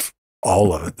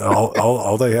 all of it.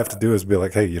 All they have to do is be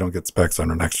like, hey, you don't get specs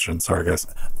under next gen. Sorry, guys,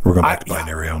 we're going back to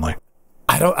binary only.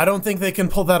 I don't think they can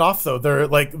pull that off though. They're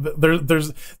like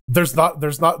there's not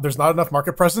enough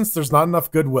market presence. There's not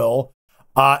enough goodwill,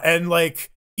 and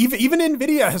like even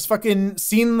NVIDIA has fucking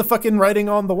seen the fucking writing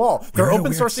on the wall. They're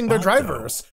open sourcing their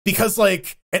drivers because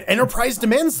like an enterprise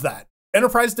demands that.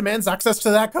 Enterprise demands access to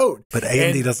that code. But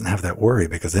AMD doesn't have that worry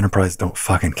because enterprise don't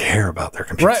fucking care about their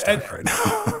computer stuff right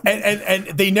now. and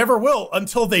they never will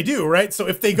until they do, right? So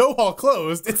if they go all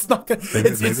closed, it's not gonna maybe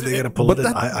they gotta pull it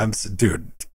in. Dude.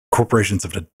 Corporations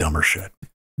have done dumber shit.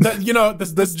 The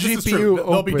GPU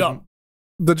they'll be dumb.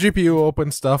 The GPU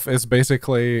open stuff is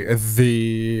basically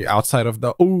the outside of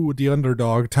the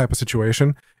underdog type of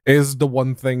situation is the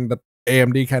one thing that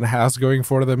AMD kind of has going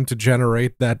for them to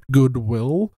generate that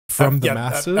goodwill from the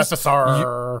masses.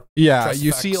 SSR.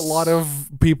 You see a lot of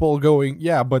people going,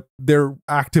 but they're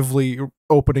actively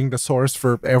opening the source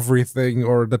for everything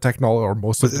or the technology or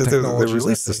most of the technology. They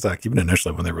released the stack even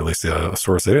initially when they released the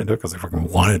source. They didn't do it because they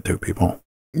fucking wanted to, people.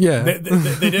 Yeah, they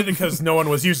did it because no one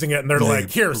was using it, and they're like,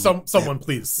 "Here, someone,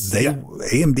 please."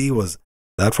 AMD was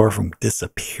that far from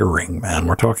disappearing, man.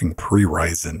 We're talking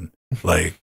pre-Ryzen.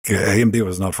 Like AMD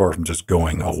was not far from just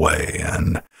going away,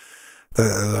 and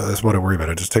that's what I worry about.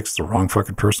 It just takes the wrong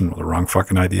fucking person with the wrong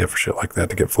fucking idea for shit like that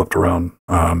to get flipped around.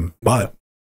 But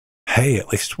hey, at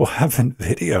least we'll have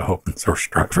NVIDIA open source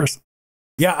drivers.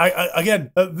 Yeah,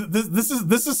 this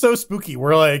is so spooky.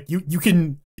 We're like, you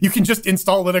can just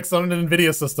install Linux on an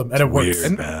NVIDIA system and it works.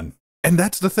 Weird, man. And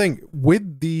that's the thing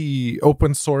with the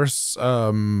open source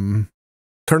kernel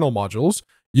modules.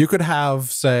 You could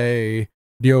have, say,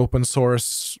 the open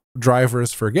source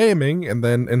drivers for gaming, and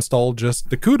then install just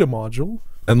the CUDA module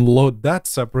and load that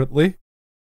separately.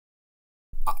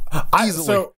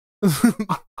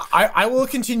 I will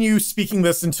continue speaking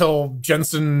this until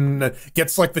Jensen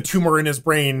gets like the tumor in his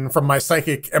brain from my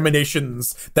psychic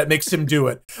emanations that makes him do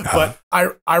it. But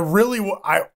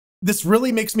this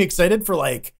really makes me excited for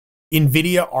like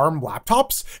NVIDIA ARM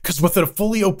laptops, because with a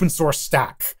fully open source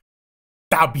stack,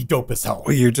 that'd be dope as hell.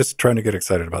 Well, you're just trying to get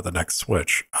excited about the next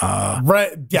Switch.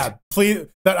 Right. Yeah. Please.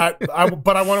 But I want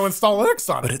to install Linux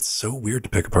on it. But it's so weird to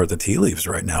pick apart the tea leaves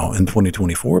right now in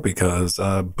 2024 because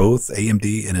both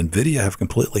AMD and NVIDIA have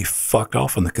completely fucked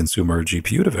off on the consumer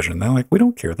GPU division. They're like, we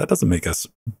don't care. That doesn't make us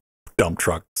dump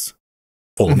trucks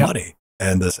full of money.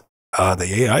 And this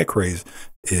the AI craze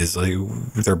is like,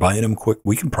 they're buying them quick.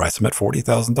 We can price them at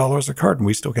 $40,000 a card and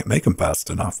we still can't make them fast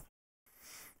enough.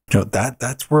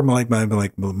 That's where my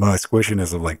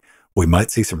squishiness of like, we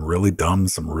might see some really dumb,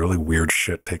 some really weird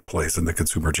shit take place in the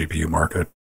consumer GPU market.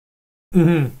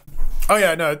 Mm-hmm. Oh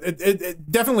yeah, no,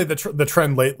 it definitely the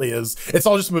trend lately is it's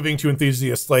all just moving to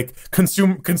enthusiasts. Like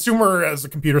consumer as a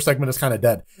computer segment is kind of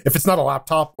dead. If it's not a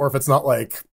laptop or if it's not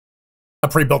like a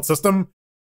pre-built system,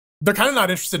 they're kind of not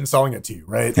interested in selling it to you,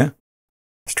 right? Yeah.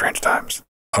 Strange times.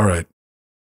 All right.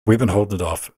 We've been holding it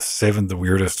off, saving the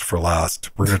weirdest for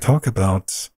last. We're going to talk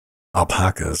about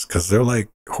alpacas because they're like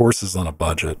horses on a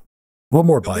budget. A little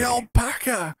more bitey. The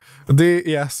alpaca.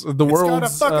 The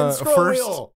world's first.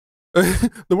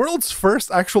 The world's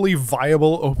first actually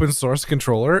viable open source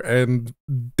controller, and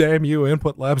damn you,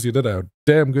 Input Labs, you did a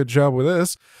damn good job with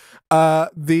this.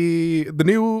 The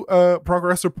new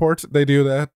progress report, they do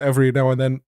that every now and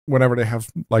then. Whenever they have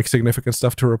like significant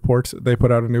stuff to report, they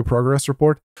put out a new progress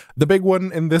report. The big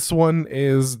one in this one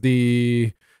is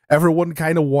everyone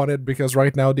kind of wanted, because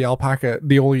right now the Alpakka,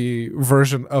 the only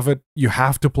version of it, you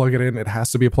have to plug it in. It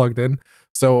has to be plugged in.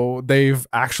 So they've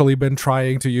actually been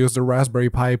trying to use the Raspberry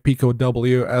Pi Pico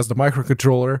W as the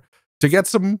microcontroller to get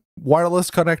some wireless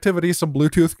connectivity, some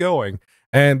Bluetooth going.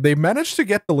 And they managed to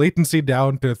get the latency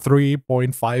down to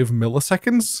 3.5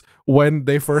 milliseconds. When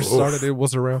they first started,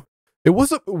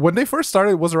 when they first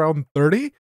started, it was around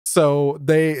 30. So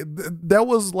that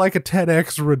was like a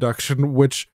 10x reduction,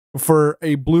 which for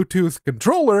a Bluetooth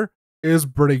controller is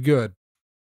pretty good.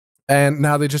 And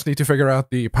now they just need to figure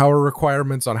out the power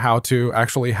requirements on how to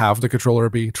actually have the controller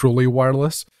be truly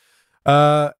wireless.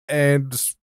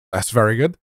 And that's very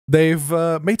good. They've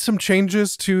made some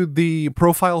changes to the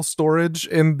profile storage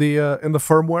in the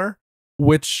firmware,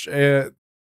 which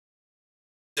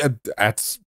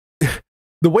that's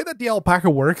the way that the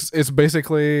Alpakka works is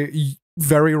basically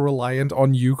very reliant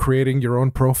on you creating your own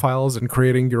profiles and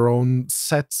creating your own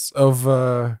sets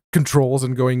of controls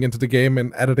and going into the game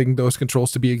and editing those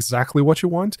controls to be exactly what you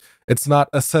want. It's not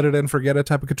a set it and forget it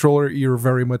type of controller. You're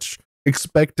very much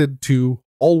expected to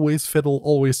always fiddle,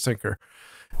 always tinker.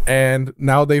 And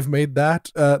now they've made that.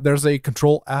 There's a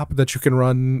control app that you can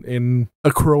run in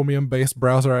a Chromium-based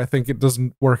browser. I think it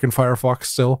doesn't work in Firefox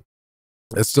still.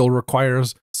 It still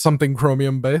requires something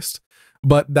Chromium-based.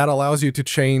 But that allows you to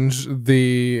change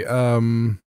the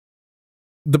on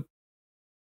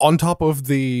top of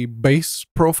the base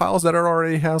profiles that it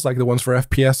already has, like the ones for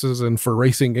FPSs and for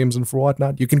racing games and for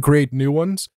whatnot. You can create new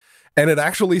ones, and it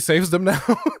actually saves them now.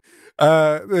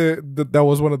 That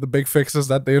was one of the big fixes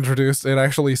that they introduced. It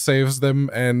actually saves them,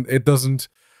 and it doesn't.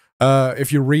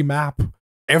 If you remap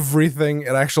everything, it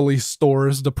actually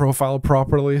stores the profile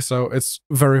properly, so it's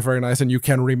very, very nice. And you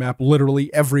can remap literally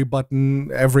every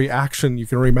button, every action. You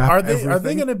can remap. Are they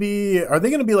going to be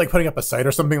like putting up a site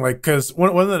or something? Like, because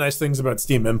one of the nice things about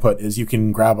Steam Input is you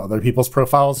can grab other people's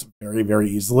profiles very, very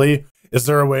easily. Is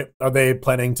there a way? Are they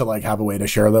planning to like have a way to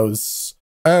share those?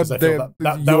 I feel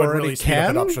that would really speed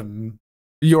up adoption.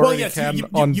 You already can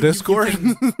on Discord.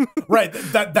 Right.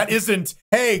 That isn't,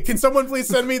 hey, can someone please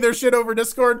send me their shit over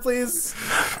Discord, please?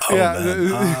 Oh, yeah.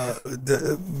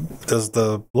 Does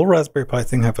the little Raspberry Pi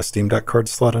thing have a Steam Deck card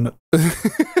slot in it?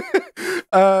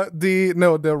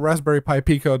 The Raspberry Pi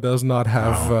Pico does not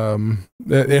have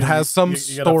it has some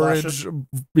storage.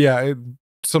 Yeah,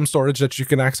 some storage that you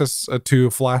can access to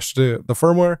flash the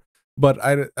firmware, but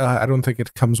I don't think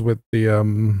it comes with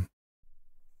the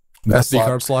SD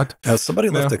card slot. Somebody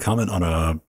left a comment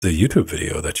on the YouTube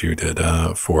video that you did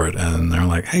for it, and they're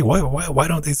like, "Hey, why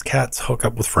don't these cats hook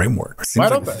up with framework?" Why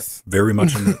don't they? Very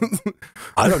much.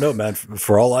 I don't know, man.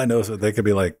 For all I know, so they could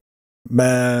be like,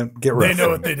 "Man, get rid." They know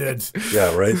what they did.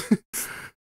 Yeah, right.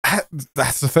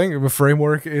 That's the thing. The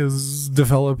framework is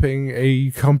developing a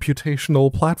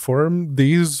computational platform.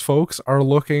 These folks are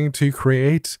looking to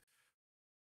create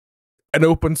an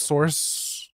open source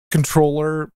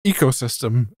controller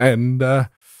ecosystem, and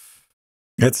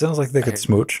it sounds like they could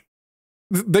smooch.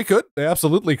 They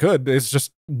absolutely could. It's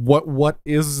just what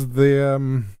is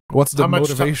the what's the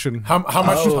motivation? How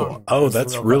much?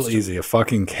 That's real easy. A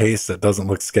fucking case that doesn't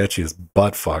look sketchy as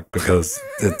butt fuck because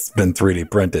it's been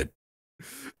 3D printed.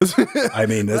 I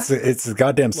mean, it's a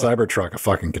goddamn Cybertruck of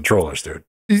fucking controllers, dude.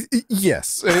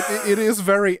 Yes, it is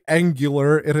very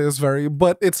angular. It is very,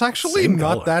 but it's actually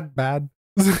not that bad.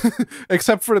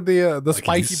 Except for the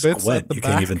spiky bits at the you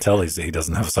back. Can't even tell he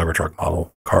doesn't have a Cybertruck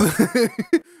model car.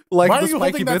 Like why the are you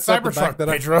spiky bits at the back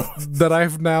that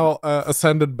I've now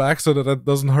ascended back so that it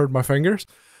doesn't hurt my fingers.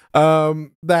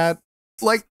 That's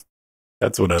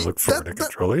what I look for in a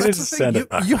controller. You just send it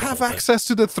back. You have access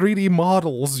to the 3D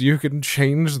models. You can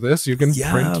change this. You can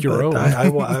print your own.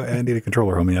 I need a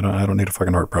controller, homie. I don't need a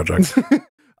fucking art project.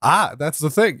 That's the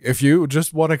thing. If you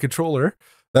just want a controller,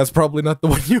 that's probably not the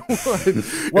one you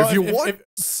want. Well, if you want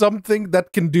something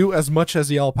that can do as much as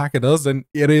the Alpakka does, then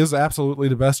it is absolutely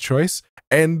the best choice.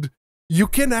 And you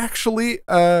can actually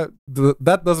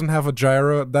that doesn't have a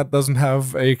gyro, that doesn't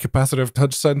have a capacitive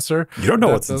touch sensor. You don't know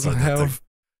that what's doesn't inside have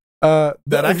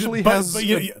That actually has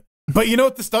but you know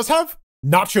what this does have?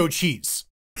 Nacho cheese.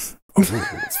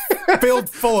 It's filled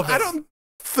full of it. I don't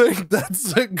think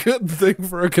that's a good thing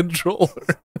for a controller.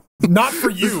 Not for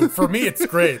you. For me, it's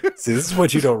great. See, this is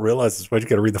what you don't realize. This is what you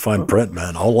got to read the fine print,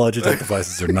 man. All Logitech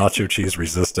devices are nacho cheese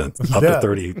resistant, up to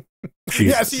 30 cheeses.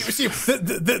 Yeah, see,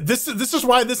 this is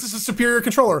why this is a superior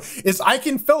controller. Is I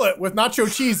can fill it with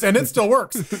nacho cheese and it still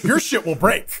works. Your shit will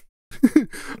break.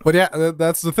 But yeah,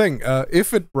 that's the thing.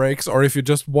 If it breaks, or if you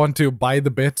just want to buy the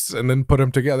bits and then put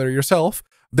them together yourself,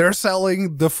 they're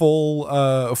selling the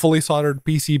fully soldered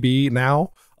PCB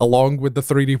now, along with the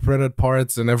 3D printed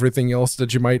parts and everything else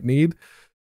that you might need.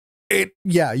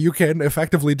 You can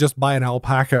effectively just buy an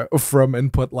Alpakka from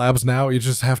Input Labs now. You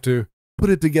just have to put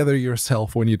it together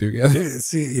yourself when you do get it.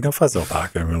 See, you know, if I was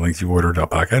Alpakka, I mean, like you ordered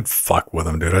Alpakka, I'd fuck with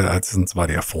them, dude. I'd send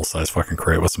somebody a full-size fucking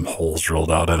crate with some holes drilled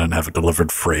out in it and have it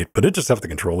delivered freight, but it just have the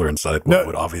controller inside what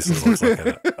would obviously looks like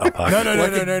an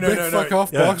Alpakka. No, fuck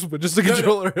off box, but just a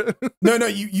controller. No,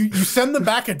 you send them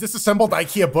back a disassembled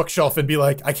IKEA bookshelf and be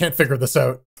like, I can't figure this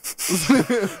out.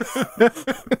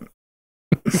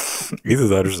 Either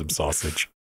that or some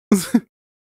sausage.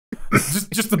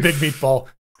 just the big meatball.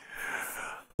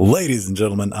 Ladies and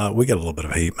gentlemen, we got a little bit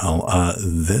of hate mail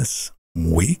this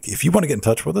week. If you want to get in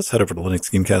touch with us, head over to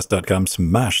linuxgamecast.com,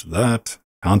 smash that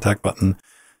contact button.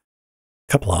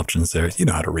 Couple options there. You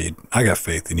know how to read. I got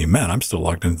faith in you. Man, I'm still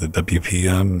logged into the WP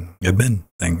admin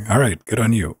thing. All right, good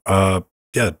on you. Yeah,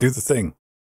 do the thing.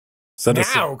 Send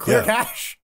us clear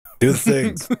cache. Do the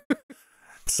things.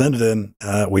 Send it in.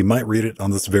 We might read it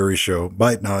on this very show.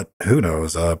 Might not. Who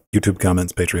knows? YouTube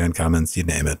comments, Patreon comments, you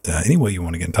name it. Any way you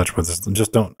want to get in touch with us. And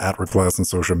just don't reply us on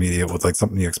social media with like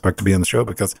something you expect to be on the show,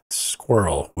 because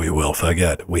squirrel, we will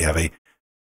forget. We have a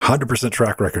 100%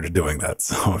 track record of doing that.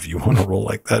 So if you want to roll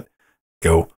like that,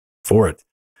 go for it.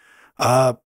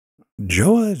 Joa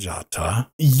Jata.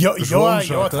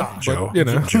 But, you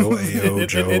know.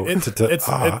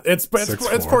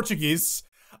 It's Portuguese.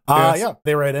 Yeah,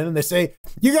 they write in and they say,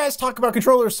 you guys talk about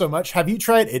controllers so much. Have you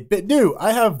tried 8-Bit Do?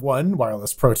 I have one,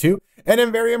 Wireless Pro 2, and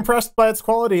am very impressed by its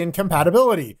quality and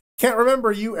compatibility. Can't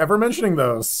remember you ever mentioning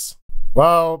those.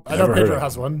 Well, I know Pedro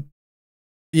has one.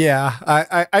 Yeah,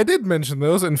 I did mention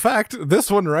those. In fact, this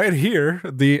one right here,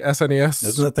 the SNES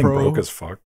Isn't that thing Pro, broke as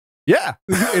fuck? Yeah,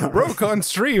 it broke on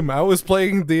stream. I was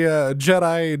playing the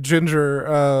Jedi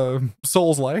Ginger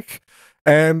Souls-like,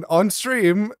 and on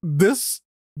stream, this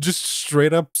just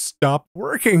straight up stopped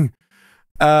working.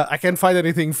 I can't find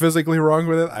anything physically wrong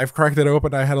with it. I've cracked it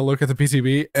open. I had a look at the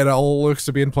PCB. It all looks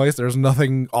to be in place. There's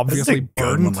nothing obviously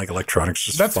burned. When like electronics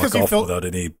just fuck off without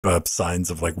any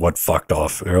signs of like what fucked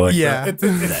off. Or like, it's the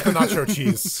nacho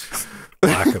cheese.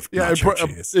 Lack of nacho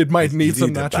cheese. It might need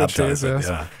some nacho cheese. Yes.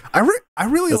 Yeah. I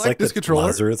really like this controller.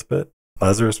 Lazarus bit.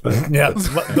 Yeah,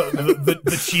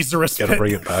 the cheeserous bit. Gotta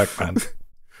bring it back, man.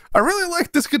 I really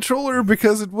like this controller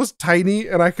because it was tiny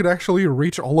and I could actually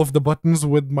reach all of the buttons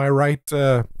with my right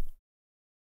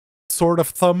sort of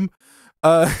thumb.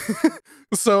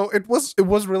 So it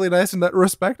was really nice in that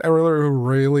respect. I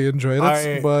really enjoyed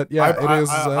it. But yeah, it is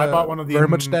I bought one of the, very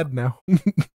much dead now.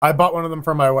 I bought one of them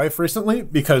for my wife recently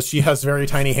because she has very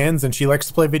tiny hands and she likes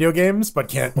to play video games but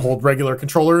can't hold regular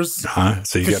controllers.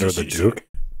 So you get her the Duke?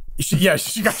 She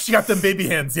got them baby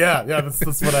hands. Yeah,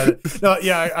 that's what I did. No,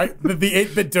 yeah, the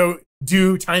 8-Bit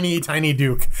Do tiny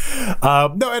Duke.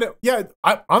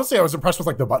 Honestly, I was impressed with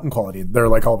like the button quality. They're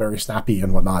like all very snappy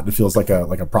and whatnot. It feels like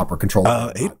a proper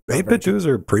controller. 8-Bit Do's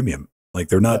are premium. Like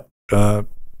they're not. You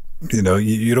know,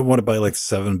 you don't want to buy like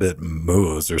 7-Bit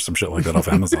Moos or some shit like that off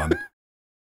Amazon.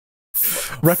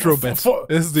 Retrobit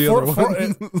is the other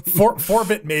one.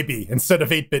 4-Bit maybe instead of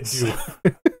 8-Bit Do.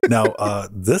 Now,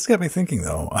 this got me thinking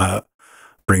though.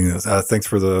 Bringing this. Thanks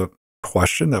for the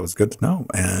question. That was good to know.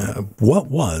 What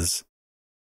was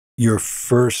your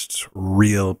first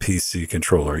real PC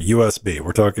controller? USB.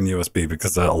 We're talking USB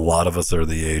because a lot of us are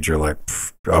the age are like,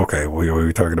 okay, we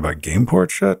were talking about game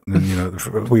port shit, and you know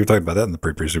we were talking about that in the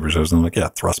pre-super shows. And I'm like, yeah,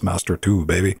 Thrustmaster 2,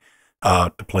 baby,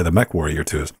 to play the Mech Warrior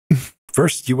 2s.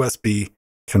 First USB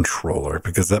controller,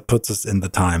 because that puts us in the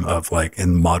time of like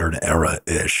in modern era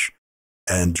ish.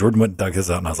 And Jordan went and dug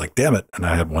his out, and I was like, damn it! And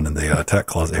I had one in the tech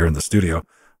closet here in the studio.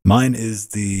 Mine is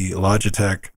the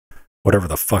Logitech, whatever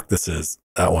the fuck this is.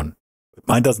 That one.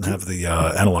 Mine doesn't have the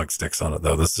analog sticks on it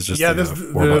though. This is just the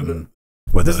 4-button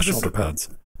with the shoulder pads.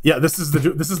 Yeah, this is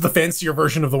the fancier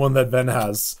version of the one that Ben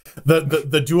has.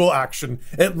 The dual action.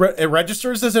 It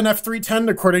registers as an F310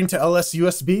 according to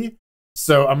LSUSB,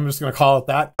 So I'm just going to call it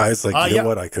that. I was like, you know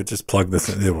what? I could just plug this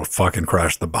in. It will fucking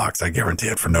crash the box. I guarantee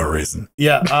it for no reason.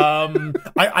 Yeah.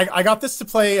 I got this to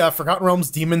play Forgotten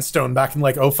Realms Demon Stone back in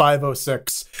like 05,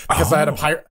 06 because I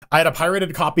had a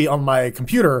pirated copy on my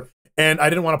computer and I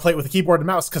didn't want to play it with a keyboard and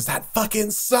mouse because that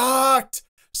fucking sucked.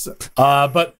 So,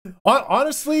 but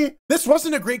honestly, this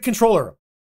wasn't a great controller.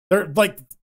 They're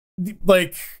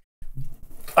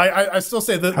I still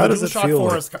say the DualShock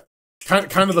 4 is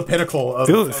kind of the pinnacle of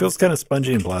it feels kind of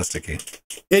spongy and plasticky.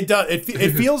 It does.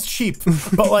 It feels cheap,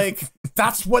 but like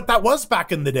that's what that was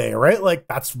back in the day, right? Like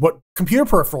that's what computer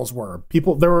peripherals were.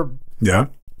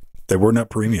 They were not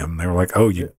premium. They were like, oh,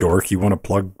 you dork, you want to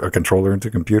plug a controller into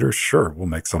a computer? Sure, we'll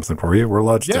make something for you. We're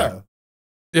Logitech.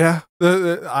 Yeah.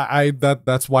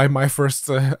 That's why my first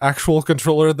actual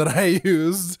controller that I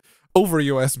used over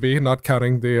USB, not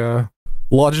counting the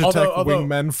Logitech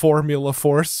Wingman Formula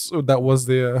Force, that was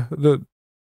the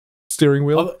steering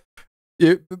wheel.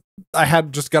 I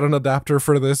had just got an adapter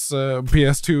for this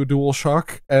PS2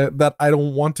 DualShock that I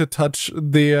don't want to touch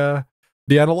the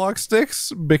analog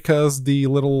sticks because the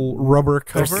little rubber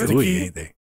cover.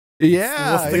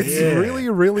 Yeah, it's really,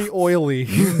 really oily.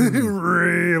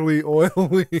 Really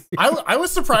oily. I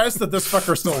was surprised that this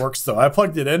fucker still works though. I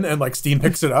plugged it in and like Steam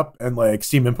picks it up and like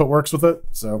Steam Input works with it.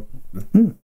 So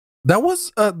that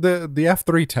was the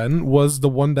F310 was the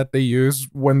one that they used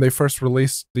when they first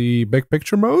released the big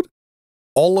picture mode.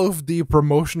 All of the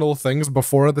promotional things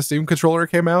before the Steam controller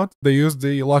came out, they used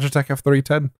the Logitech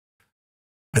F310.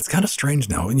 It's kind of strange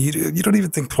now, and you don't even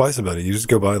think twice about it. You just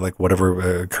go buy like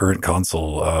whatever current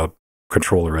console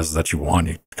controller is that you want.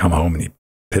 You come home and you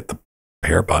hit the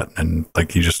pair button, and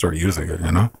like you just start using it.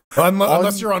 You know,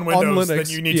 unless you're on Windows, Linux, then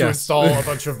you need to install a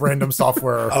bunch of random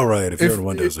software. Oh right, if you're on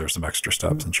Windows, there's some extra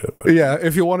steps and shit. But. Yeah,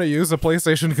 if you want to use a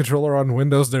PlayStation controller on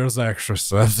Windows, there's extra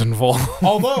steps involved.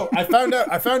 Although I found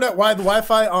out why the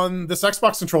Wi-Fi on this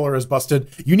Xbox controller is busted.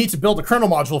 You need to build a kernel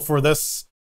module for this.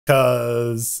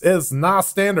 Because it's not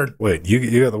standard. Wait,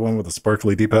 you got the one with the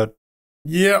sparkly D-pad?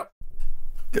 Yeah.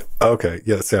 Okay,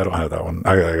 yeah, see, I don't have that one.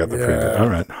 I got the preview. All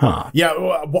right, huh. Yeah,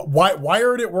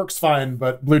 wired it works fine,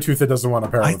 but Bluetooth it doesn't want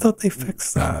to pair. I thought they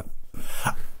fixed that.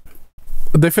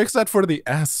 They fixed that for the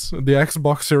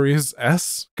Xbox Series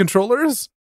S controllers,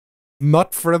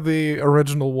 not for the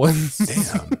original ones.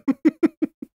 Damn.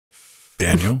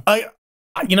 Daniel?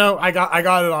 I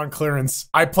got it on clearance.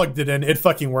 I plugged it in. It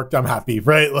fucking worked. I'm happy,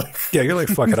 right? Like, yeah, you're like,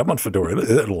 fuck it. I'm on Fedora.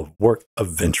 It'll work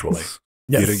eventually.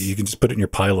 Yes. You can just put it in your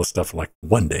pile of stuff. Like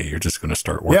one day, you're just going to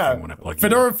start working when I plug it.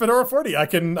 Fedora 40. I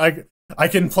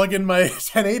can plug in my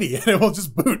 1080 and it will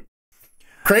just boot.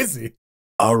 Crazy.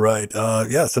 All right.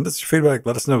 Send us your feedback.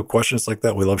 Let us know questions like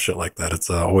that. We love shit like that. It's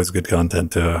always good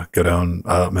content to go down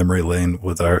memory lane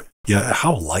with our. Yeah,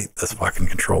 how light this fucking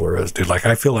controller is, dude. Like,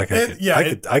 I feel like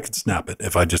I could snap it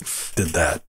if I just did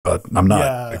that, but I'm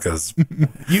not because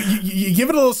you give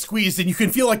it a little squeeze and you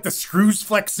can feel like the screws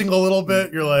flexing a little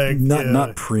bit. You're like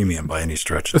not premium by any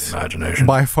stretch of the imagination.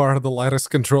 By far the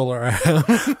lightest controller I have.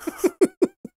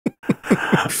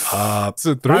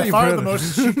 By far the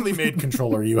most cheaply made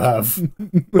controller you have.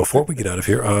 Before we get out of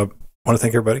here, I want to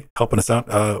thank everybody helping us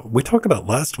out. We talked about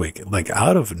last week, like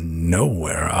out of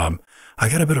nowhere. I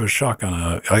got a bit of a shock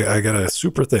on I got a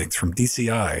super thanks from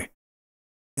DCI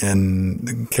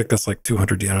and kicked us like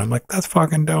 200 yen. I'm like, that's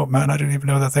fucking dope, man. I didn't even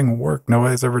know that thing worked.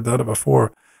 Nobody's ever done it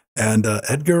before. And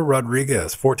Edgar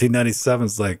Rodriguez, 1497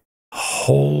 is like,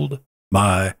 hold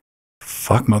my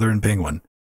fuck mother and penguin,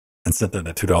 and sent in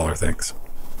a $2 thanks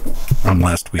on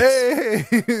last week. Hey,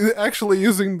 actually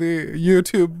using the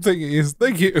YouTube thingies.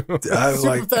 Thank you.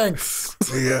 Super thanks.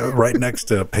 Yeah, right next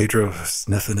to Pedro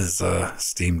sniffing his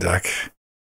Steam Deck.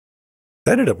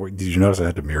 That ended up. Did you notice I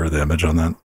had to mirror the image on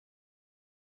that?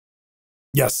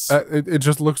 Yes. It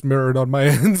just looks mirrored on my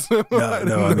end. So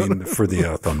no, I mean for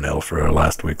the thumbnail for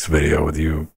last week's video with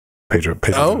you, Pedro.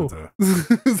 Oh.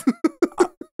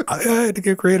 I had to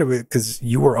get creative because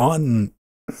you were on.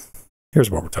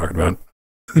 Here's what we're talking about.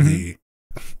 The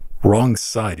wrong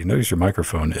side. You notice your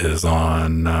microphone is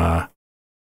on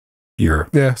your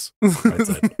right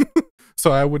side.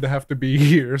 So I would have to be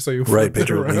here. So you right,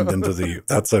 Pedro leaned into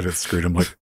that side of the screen. I'm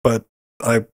like, but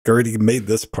I already made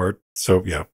this part. So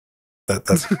yeah,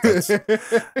 that's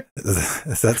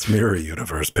mirror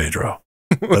universe, Pedro.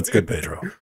 That's good, Pedro.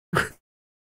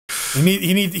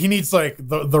 He needs like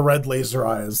the red laser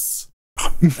eyes.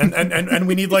 and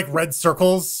we need like red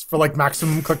circles for like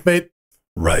maximum clickbait.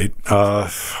 Right.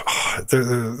 There's,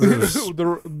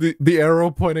 the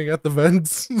arrow pointing at the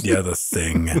vents. yeah, the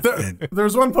thing.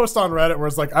 There's one post on Reddit where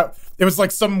it's like, it was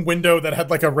like some window that had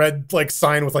like a red like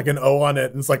sign with like an O on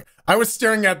it. And it's like, I was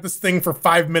staring at this thing for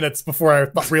 5 minutes before I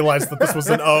realized that this was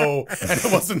an O and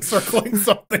it wasn't circling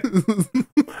something.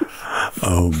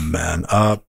 Oh, man.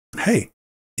 Hey,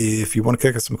 if you want to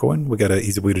kick us some coin, we got an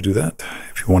easy way to do that.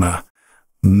 If you want to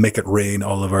make it rain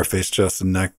all of our face, chest,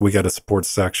 and neck, we got a support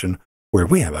section where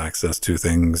we have access to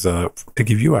things to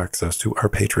give you access to our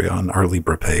Patreon, our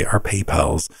LibrePay, our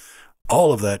PayPals,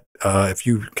 all of that. If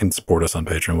you can support us on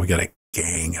Patreon, we got a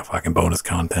gang of fucking bonus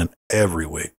content every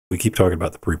week. We keep talking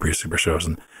about the pre super shows,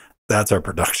 and that's our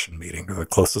production meeting, the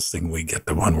closest thing we get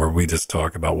to one where we just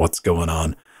talk about what's going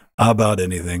on, about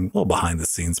anything, a little behind the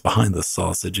scenes, behind the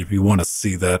sausage, if you want to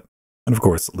see that. And of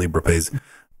course, LibrePay's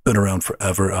been around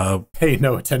forever. Pay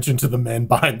no attention to the man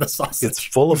behind the sausage. It's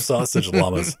full of sausage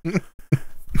llamas.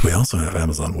 We also have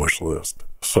Amazon wish list.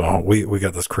 So we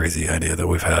got this crazy idea that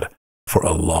we've had for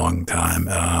a long time.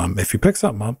 If you pick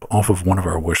something up off of one of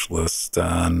our wish lists,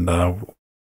 and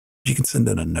you can send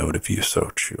in a note if you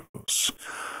so choose.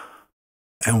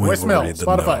 And we will voicemail, read the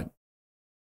Spotify. note.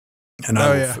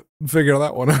 And Figure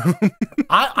that one out.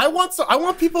 I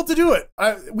want people to do it.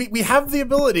 We have the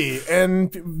ability,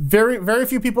 and very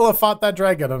few people have fought that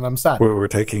dragon, and I'm sad. we're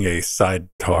taking a side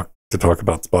talk to talk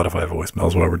about Spotify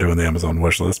voicemails while we're doing the Amazon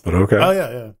wish list, but okay. Oh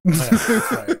yeah.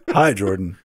 That's right. Hi,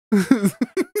 Jordan.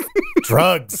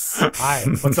 Drugs. Hi,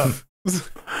 what's up?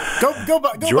 Go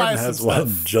Jordan buy has some one,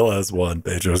 stuff. Jill has one,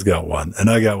 Pedro's got one, and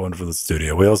I got one for the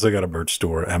studio. We also got a merch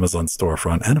store, Amazon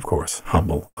storefront, and of course,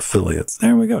 humble affiliates.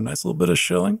 There we go. Nice little bit of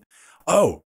shilling.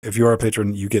 Oh, if you are a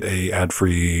patron, you get a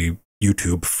ad-free,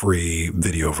 YouTube-free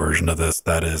video version of this.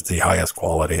 That is the highest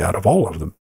quality out of all of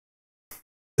them,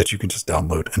 that you can just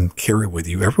download and carry with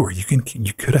you everywhere. You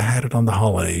could have had it on the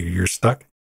holiday. You're stuck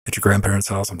at your grandparents'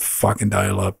 house on fucking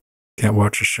dial-up. Can't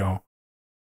watch a show.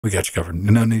 We got you covered.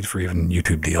 No need for even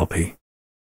YouTube DLP,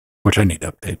 which I need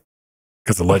to update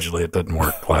because allegedly it didn't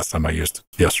work last time I used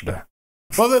it yesterday.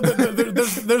 Well,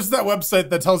 there's that website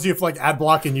that tells you if like ad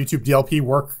block and YouTube DLP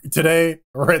work today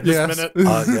or at this minute.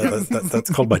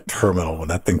 That's called my terminal. When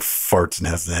that thing farts and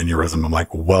has an aneurysm, I'm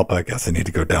like, well, I guess I need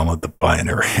to go download the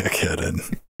binary again.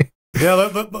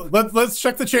 And let's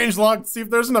check the change log, see if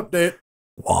there's an update.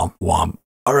 Womp womp.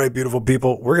 All right, beautiful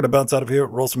people. We're going to bounce out of here,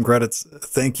 roll some credits.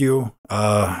 Thank you.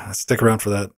 Stick around for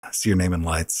that. I see your name in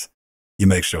lights. You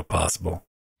make show possible.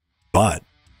 But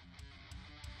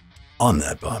on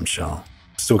that bombshell,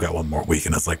 still got one more week.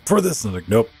 And it's like, for this, and I'm like,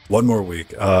 nope, one more week.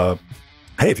 Hey,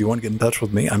 if you want to get in touch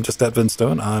with me, I'm just at Vin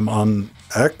Stone. I'm on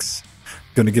X.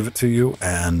 Going to give it to you.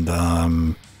 And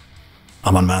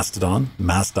I'm on Mastodon,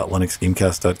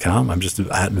 mast.linuxgamecast.com. I'm just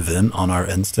at Vin on our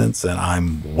instance, and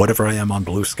I'm whatever I am on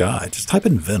Blue Sky. Just type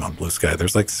in Vin on Blue Sky.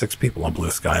 There's like 6 people on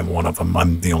Blue Sky. I'm one of them.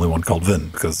 I'm the only one called Vin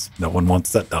because no one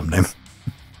wants that dumb name.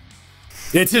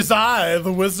 It is I,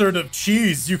 the Wizard of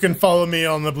Cheese. You can follow me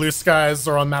on the Blue Skies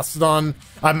or on Mastodon.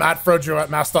 I'm at Frojo at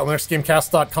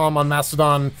mast.linuxgamecast.com on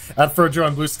Mastodon, at Frojo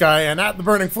on Blue Sky, and at The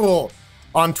Burning Fool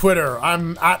on Twitter.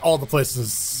 I'm at all the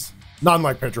places. Not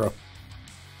like Pedro.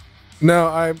 No,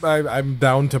 I'm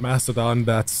down to Mastodon.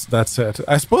 That's it.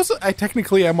 I suppose I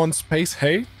technically am on Space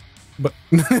Hey, but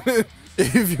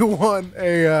if you want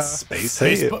a Space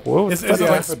Hey, is it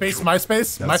like Space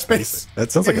MySpace? MySpace?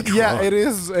 That sounds like a drug. Yeah, it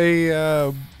is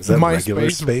a Is that regular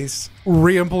MySpace space?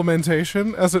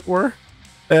 re-implementation, as it were.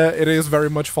 It is very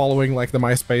much following like the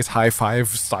MySpace high five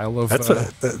style of That's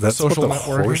social what the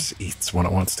networking. horse eats when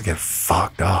it wants to get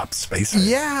fucked up. Space Hey.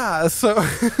 Yeah, so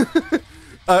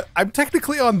I'm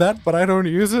technically on that, but I don't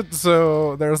use it,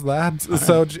 so there's that. Right.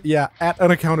 So yeah, at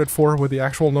unaccounted for with the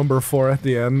actual number 4 at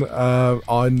the end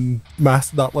on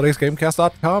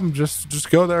mass.linuxgamecast.com. Just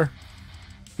go there.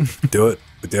 Do it.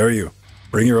 We dare you.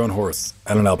 Bring your own horse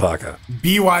and an alpaca.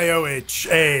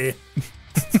 BYOHA.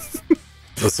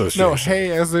 Association. No,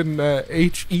 hey as in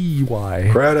HEY.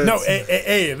 Credits. No,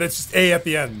 A. That's just A at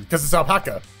the end because it's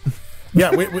alpaca.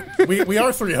 Yeah, we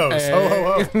are 3 hoes. Ho,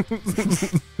 ho, ho.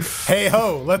 Hey,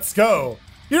 ho, let's go.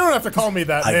 You don't have to call me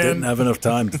that, I man. didn't have enough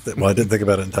time. Well, I didn't think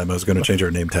about it in time. I was going to change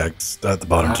our name tags at the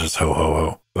bottom to just ho, ho,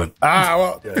 ho. But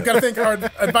We've got to thank our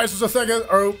advisors,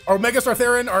 Omega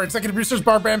Sartherin, our executive producers,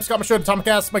 Barb Bram, Scott Michaud, Tom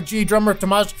Cass, Mike G, drummer,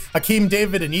 Tamaj, Hakeem,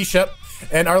 David, and Eshep,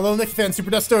 and our little Nick fan,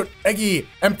 Super Desto, Eggy,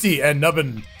 Empty, and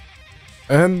Nubbin.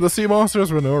 And the Sea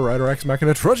Monsters were Noah, Ryder, X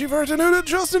Machina, Trudgy Vertinuda,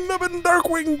 Justin Nubbin,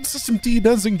 Darkwing, System T,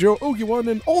 Dancing Joe,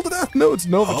 Ogi1, and all the Death Notes,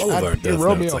 Nova, all of our Chad, death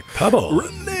Romeo, notes, like Pebble,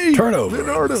 Renee, Turnover,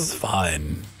 Leonardo, it's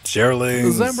fine.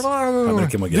 Sherlings, how many Zambrano,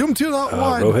 can we get? Doom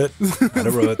 2.1, Rohit, I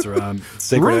know Rohit's around.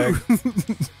 Sacred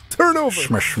Egg, Turn over.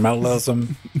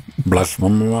 Schmishmelism.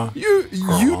 Blasphemia.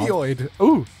 Unioid.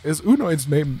 Ooh, is Unoid's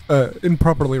name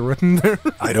improperly written there?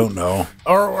 I don't know.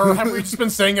 Or have we just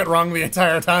been saying it wrong the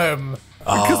entire time?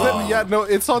 Because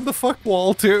it's on the fuck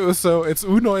wall too. So it's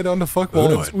Unoid on the fuck wall.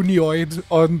 Unoid. It's Unioid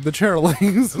on the chair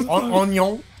legs.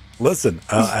 Onion. Listen,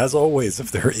 as always,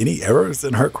 if there are any errors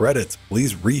in her credits,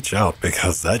 please reach out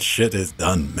because that shit is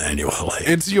done manually.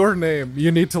 It's your name.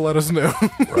 You need to let us know.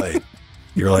 Right.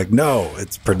 You're like, no,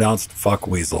 it's pronounced fuck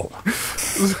weasel.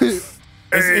 Is it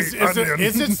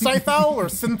Scythal or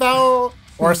Synthal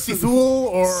or Sithul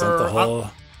or Synthahol.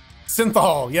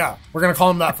 Synthahol? Yeah, we're gonna call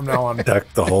him that from now on.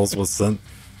 Deck the holes with synth.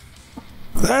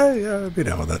 Yeah, I'd be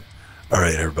down with that. All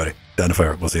right, everybody. Down to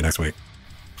fire. We'll see you next week.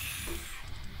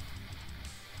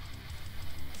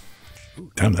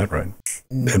 Ooh, time that right.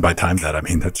 And by time that, I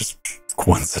mean that's just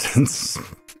coincidence.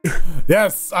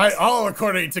 Yes, all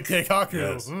according to Keikaku.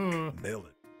 Yes. Nailed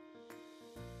it.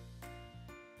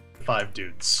 5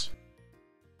 dudes.